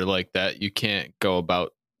nature like that. You can't go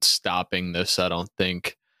about stopping this, I don't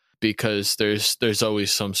think, because there's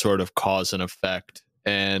always some sort of cause and effect.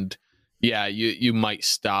 And yeah, you might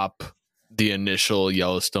stop the initial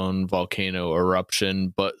Yellowstone volcano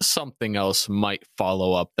eruption, but something else might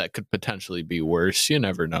follow up that could potentially be worse. You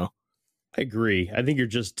never know. I agree. I think you're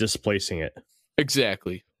just displacing it.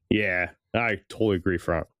 Exactly. Yeah, I totally agree,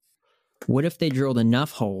 Frank. What if they drilled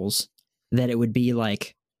enough holes that it would be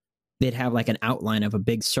like they'd have like an outline of a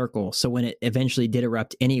big circle, so when it eventually did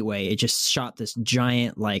erupt anyway, it just shot this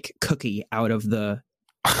giant like cookie out of the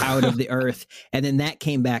earth, and then that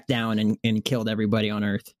came back down and killed everybody on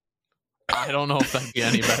Earth. I don't know if that'd be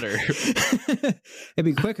any better. It'd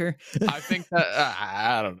be quicker. I think that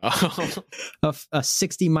I don't know. A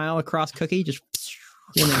 60-mile across cookie just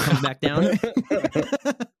and then comes back down.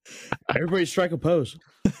 Everybody strike a pose.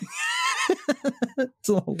 It's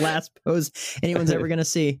the last pose anyone's ever gonna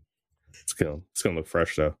see. It's gonna look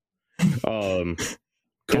fresh though. Got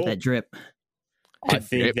Cool. that drip. I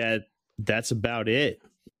think that's about it.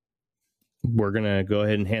 We're gonna go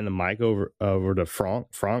ahead and hand the mic over to Frank.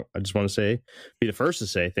 Frank, I just want to be the first to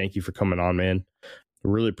say thank you for coming on, man. I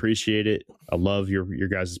really appreciate it. I love your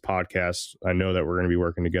guys' podcast. I know that we're gonna be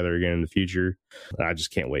working together again in the future. I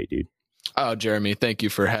just can't wait, dude. Oh, Jeremy, thank you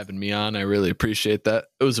for having me on. I really appreciate that.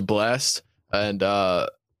 It was a blast, and I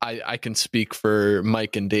can speak for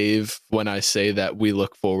Mike and Dave when I say that we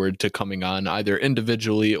look forward to coming on either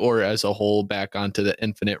individually or as a whole back onto the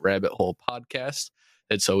Infinite Rabbit Hole podcast.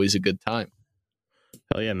 It's always a good time.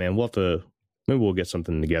 Hell yeah, man. Maybe we'll get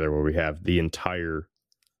something together where we have the entire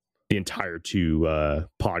two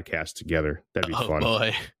podcasts together. That'd be fun.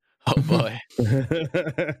 Oh boy.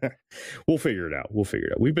 We'll figure it out.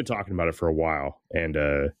 We've been talking about it for a while, and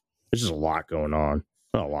there's just a lot going on.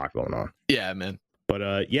 Yeah, man.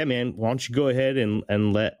 But yeah, man, why don't you go ahead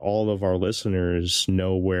and let all of our listeners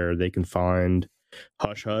know where they can find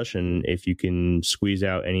Hush Hush, and if you can squeeze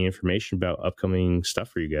out any information about upcoming stuff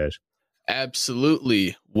for you guys.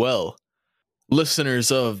 Absolutely. Well,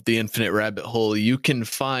 listeners of the Infinite Rabbit Hole, you can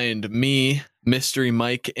find me, Mystery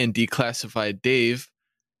Mike, and Declassified Dave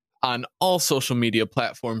on all social media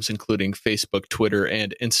platforms, including Facebook, Twitter,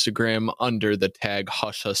 and Instagram, under the tag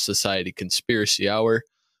Hush Hush Society Conspiracy Hour.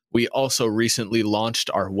 We also recently launched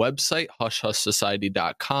our website,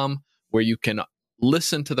 hushhushsociety.com, where you can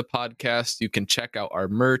listen to the podcast, you can check out our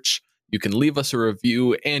merch, you can leave us a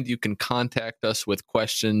review, and you can contact us with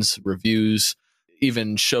questions, reviews,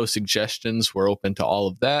 even show suggestions. We're open to all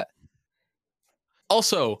of that.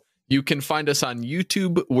 Also, you can find us on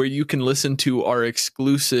YouTube, where you can listen to our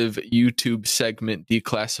exclusive YouTube segment,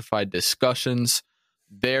 Declassified Discussions.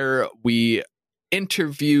 There we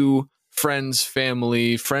interview friends,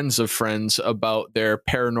 family, friends of friends about their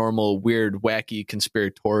paranormal, weird, wacky,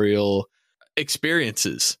 conspiratorial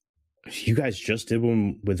experiences. You guys just did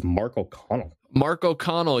one with Mark O'Connell. Mark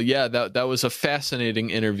O'Connell, yeah, that was a fascinating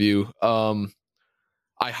interview.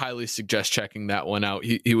 I highly suggest checking that one out.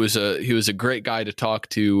 He was a great guy to talk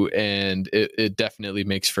to, and it definitely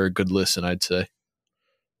makes for a good listen, I'd say.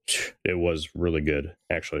 It was really good,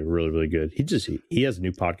 actually, really, really good. He has a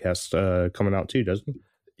new podcast coming out too, doesn't he?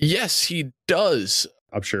 Yes, he does.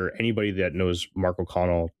 I'm sure anybody that knows Mark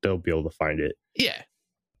O'Connell, they'll be able to find it. Yeah.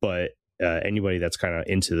 But anybody that's kind of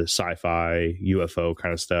into the sci-fi, UFO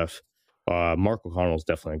kind of stuff, Mark O'Connell is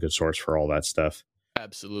definitely a good source for all that stuff.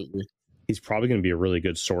 Absolutely. He's probably going to be a really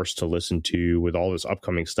good source to listen to with all this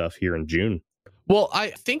upcoming stuff here in June. Well, I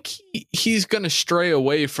think he's going to stray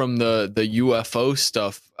away from the UFO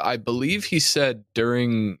stuff. I believe he said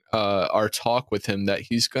during our talk with him that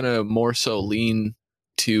he's going to more so lean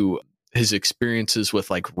to his experiences with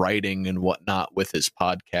like writing and whatnot with his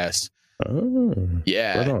podcast. Oh,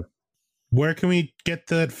 yeah. Right on. Where can we get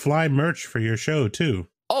that fly merch for your show too?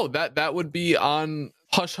 Oh, that would be on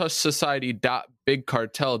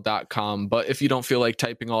hushhushsociety.bigcartel.com. But if you don't feel like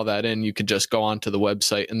typing all that in, you can just go onto the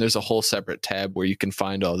website, and there's a whole separate tab where you can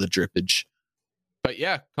find all the drippage. But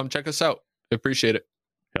yeah, come check us out. I appreciate it.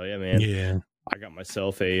 Hell yeah, man. Yeah. I got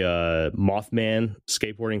myself a Mothman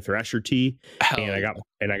skateboarding Thrasher tee, and I got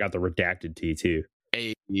the redacted tee too.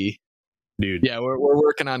 Hey, dude. Yeah, we're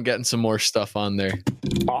working on getting some more stuff on there.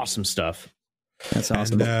 Awesome stuff. That's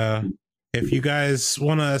awesome. And, if you guys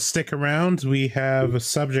want to stick around, we have a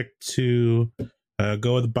subject to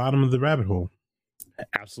go at the bottom of the rabbit hole.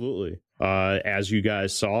 Absolutely. As you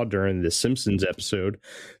guys saw during the Simpsons episode,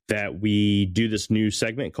 that we do this new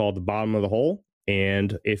segment called The Bottom of the Hole.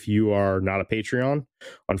 And if you are not a Patreon,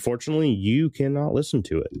 unfortunately, you cannot listen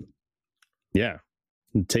to it. Yeah,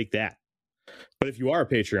 take that. But if you are a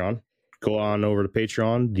Patreon, go on over to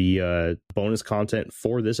Patreon. The bonus content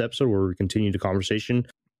for this episode, where we continue the conversation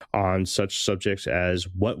on such subjects as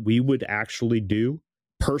what we would actually do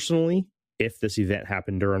personally if this event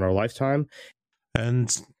happened during our lifetime.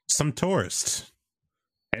 And some tourists.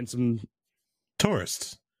 And some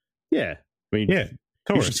tourists. Yeah. I mean, yeah.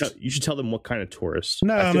 Tourists. You should tell them what kind of tourists.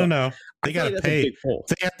 No. They got to like pay.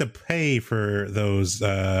 They have to pay for those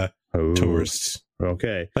tourists.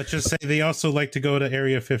 Okay. Let's just say they also like to go to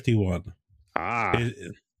Area 51. I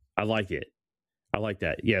like it. I like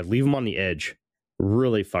that. Yeah, leave them on the edge.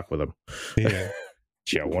 Really fuck with them. Yeah.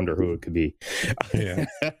 Gee, I wonder who it could be. Yeah.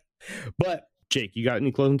 But Jake, you got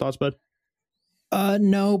any closing thoughts, bud?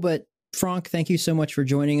 No, but Frank, thank you so much for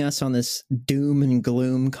joining us on this doom and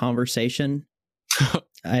gloom conversation.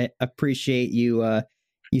 I appreciate you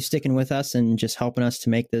sticking with us and just helping us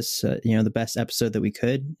to make this the best episode that we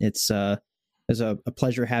could. It was a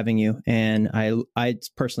pleasure having you, and I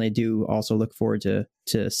personally do also look forward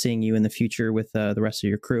to seeing you in the future with the rest of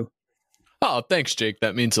your crew. Oh, thanks, Jake.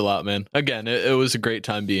 That means a lot, man. Again, it was a great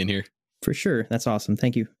time being here. For sure. That's awesome.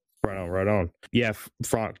 Thank you. Right on. Yeah,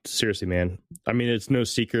 Frank, seriously, man. I mean, it's no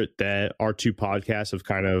secret that our two podcasts have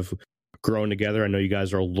kind of grown together. I know you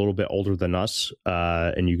guys are a little bit older than us,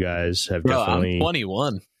 and you guys have definitely... I'm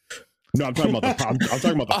 21. No, I'm talking about the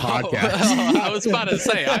podcast. I was about to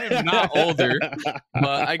say, I am not older,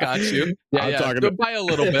 but I got you. Yeah. By a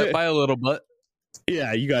little bit.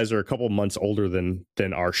 Yeah, you guys are a couple months older than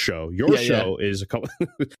our show. Your show is a couple...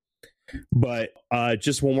 But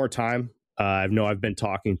just one more time, I know I've been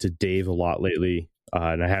talking to Dave a lot lately,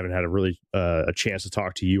 and I haven't had a chance to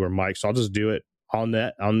talk to you or Mike, so I'll just do it on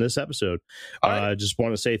this episode. Right. Just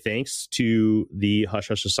want to say thanks to the Hush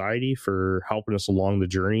Hush Society for helping us along the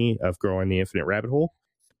journey of growing the Infinite Rabbit Hole.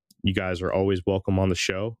 You guys are always welcome on the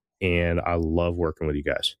show, and I love working with you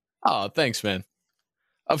guys. Oh, thanks, man.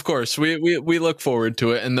 Of course, we look forward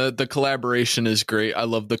to it, and the collaboration is great. I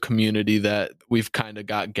love the community that we've kind of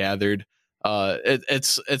got gathered.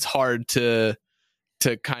 It's hard to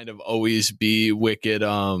kind of always be wicked.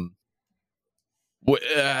 The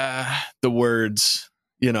words.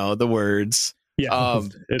 Yeah,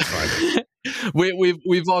 it's fine.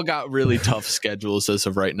 We've all got really tough schedules as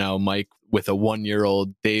of right now. Mike with a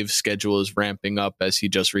 1-year-old, Dave's schedule is ramping up as he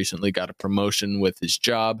just recently got a promotion with his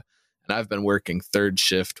job. And I've been working third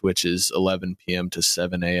shift, which is 11 p.m. to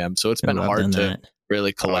 7 a.m. So it's been hard to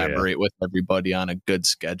really collaborate with everybody on a good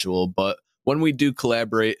schedule. But when we do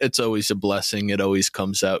collaborate, it's always a blessing. It always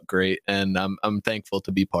comes out great. And I'm thankful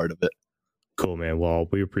to be part of it. Cool, man. Well,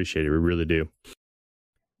 we appreciate it. We really do.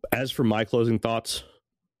 As for my closing thoughts,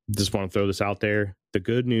 just want to throw this out there. The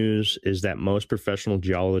good news is that most professional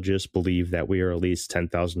geologists believe that we are at least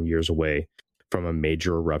 10,000 years away from a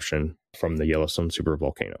major eruption from the Yellowstone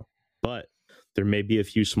supervolcano. But there may be a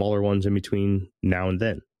few smaller ones in between now and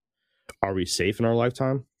then. Are we safe in our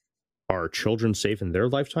lifetime? Are our children safe in their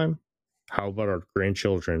lifetime? How about our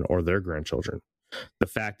grandchildren or their grandchildren? The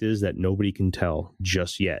fact is that nobody can tell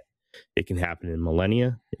just yet. It can happen in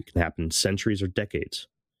millennia, it can happen in centuries or decades,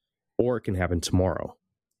 or it can happen tomorrow.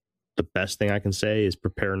 The best thing I can say is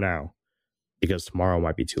prepare now, because tomorrow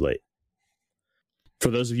might be too late. For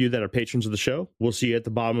those of you that are patrons of the show, we'll see you at the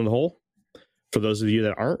bottom of the hole. For those of you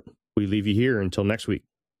that aren't, we leave you here until next week.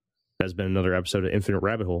 That's been another episode of Infinite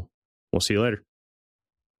Rabbit Hole. We'll see you later.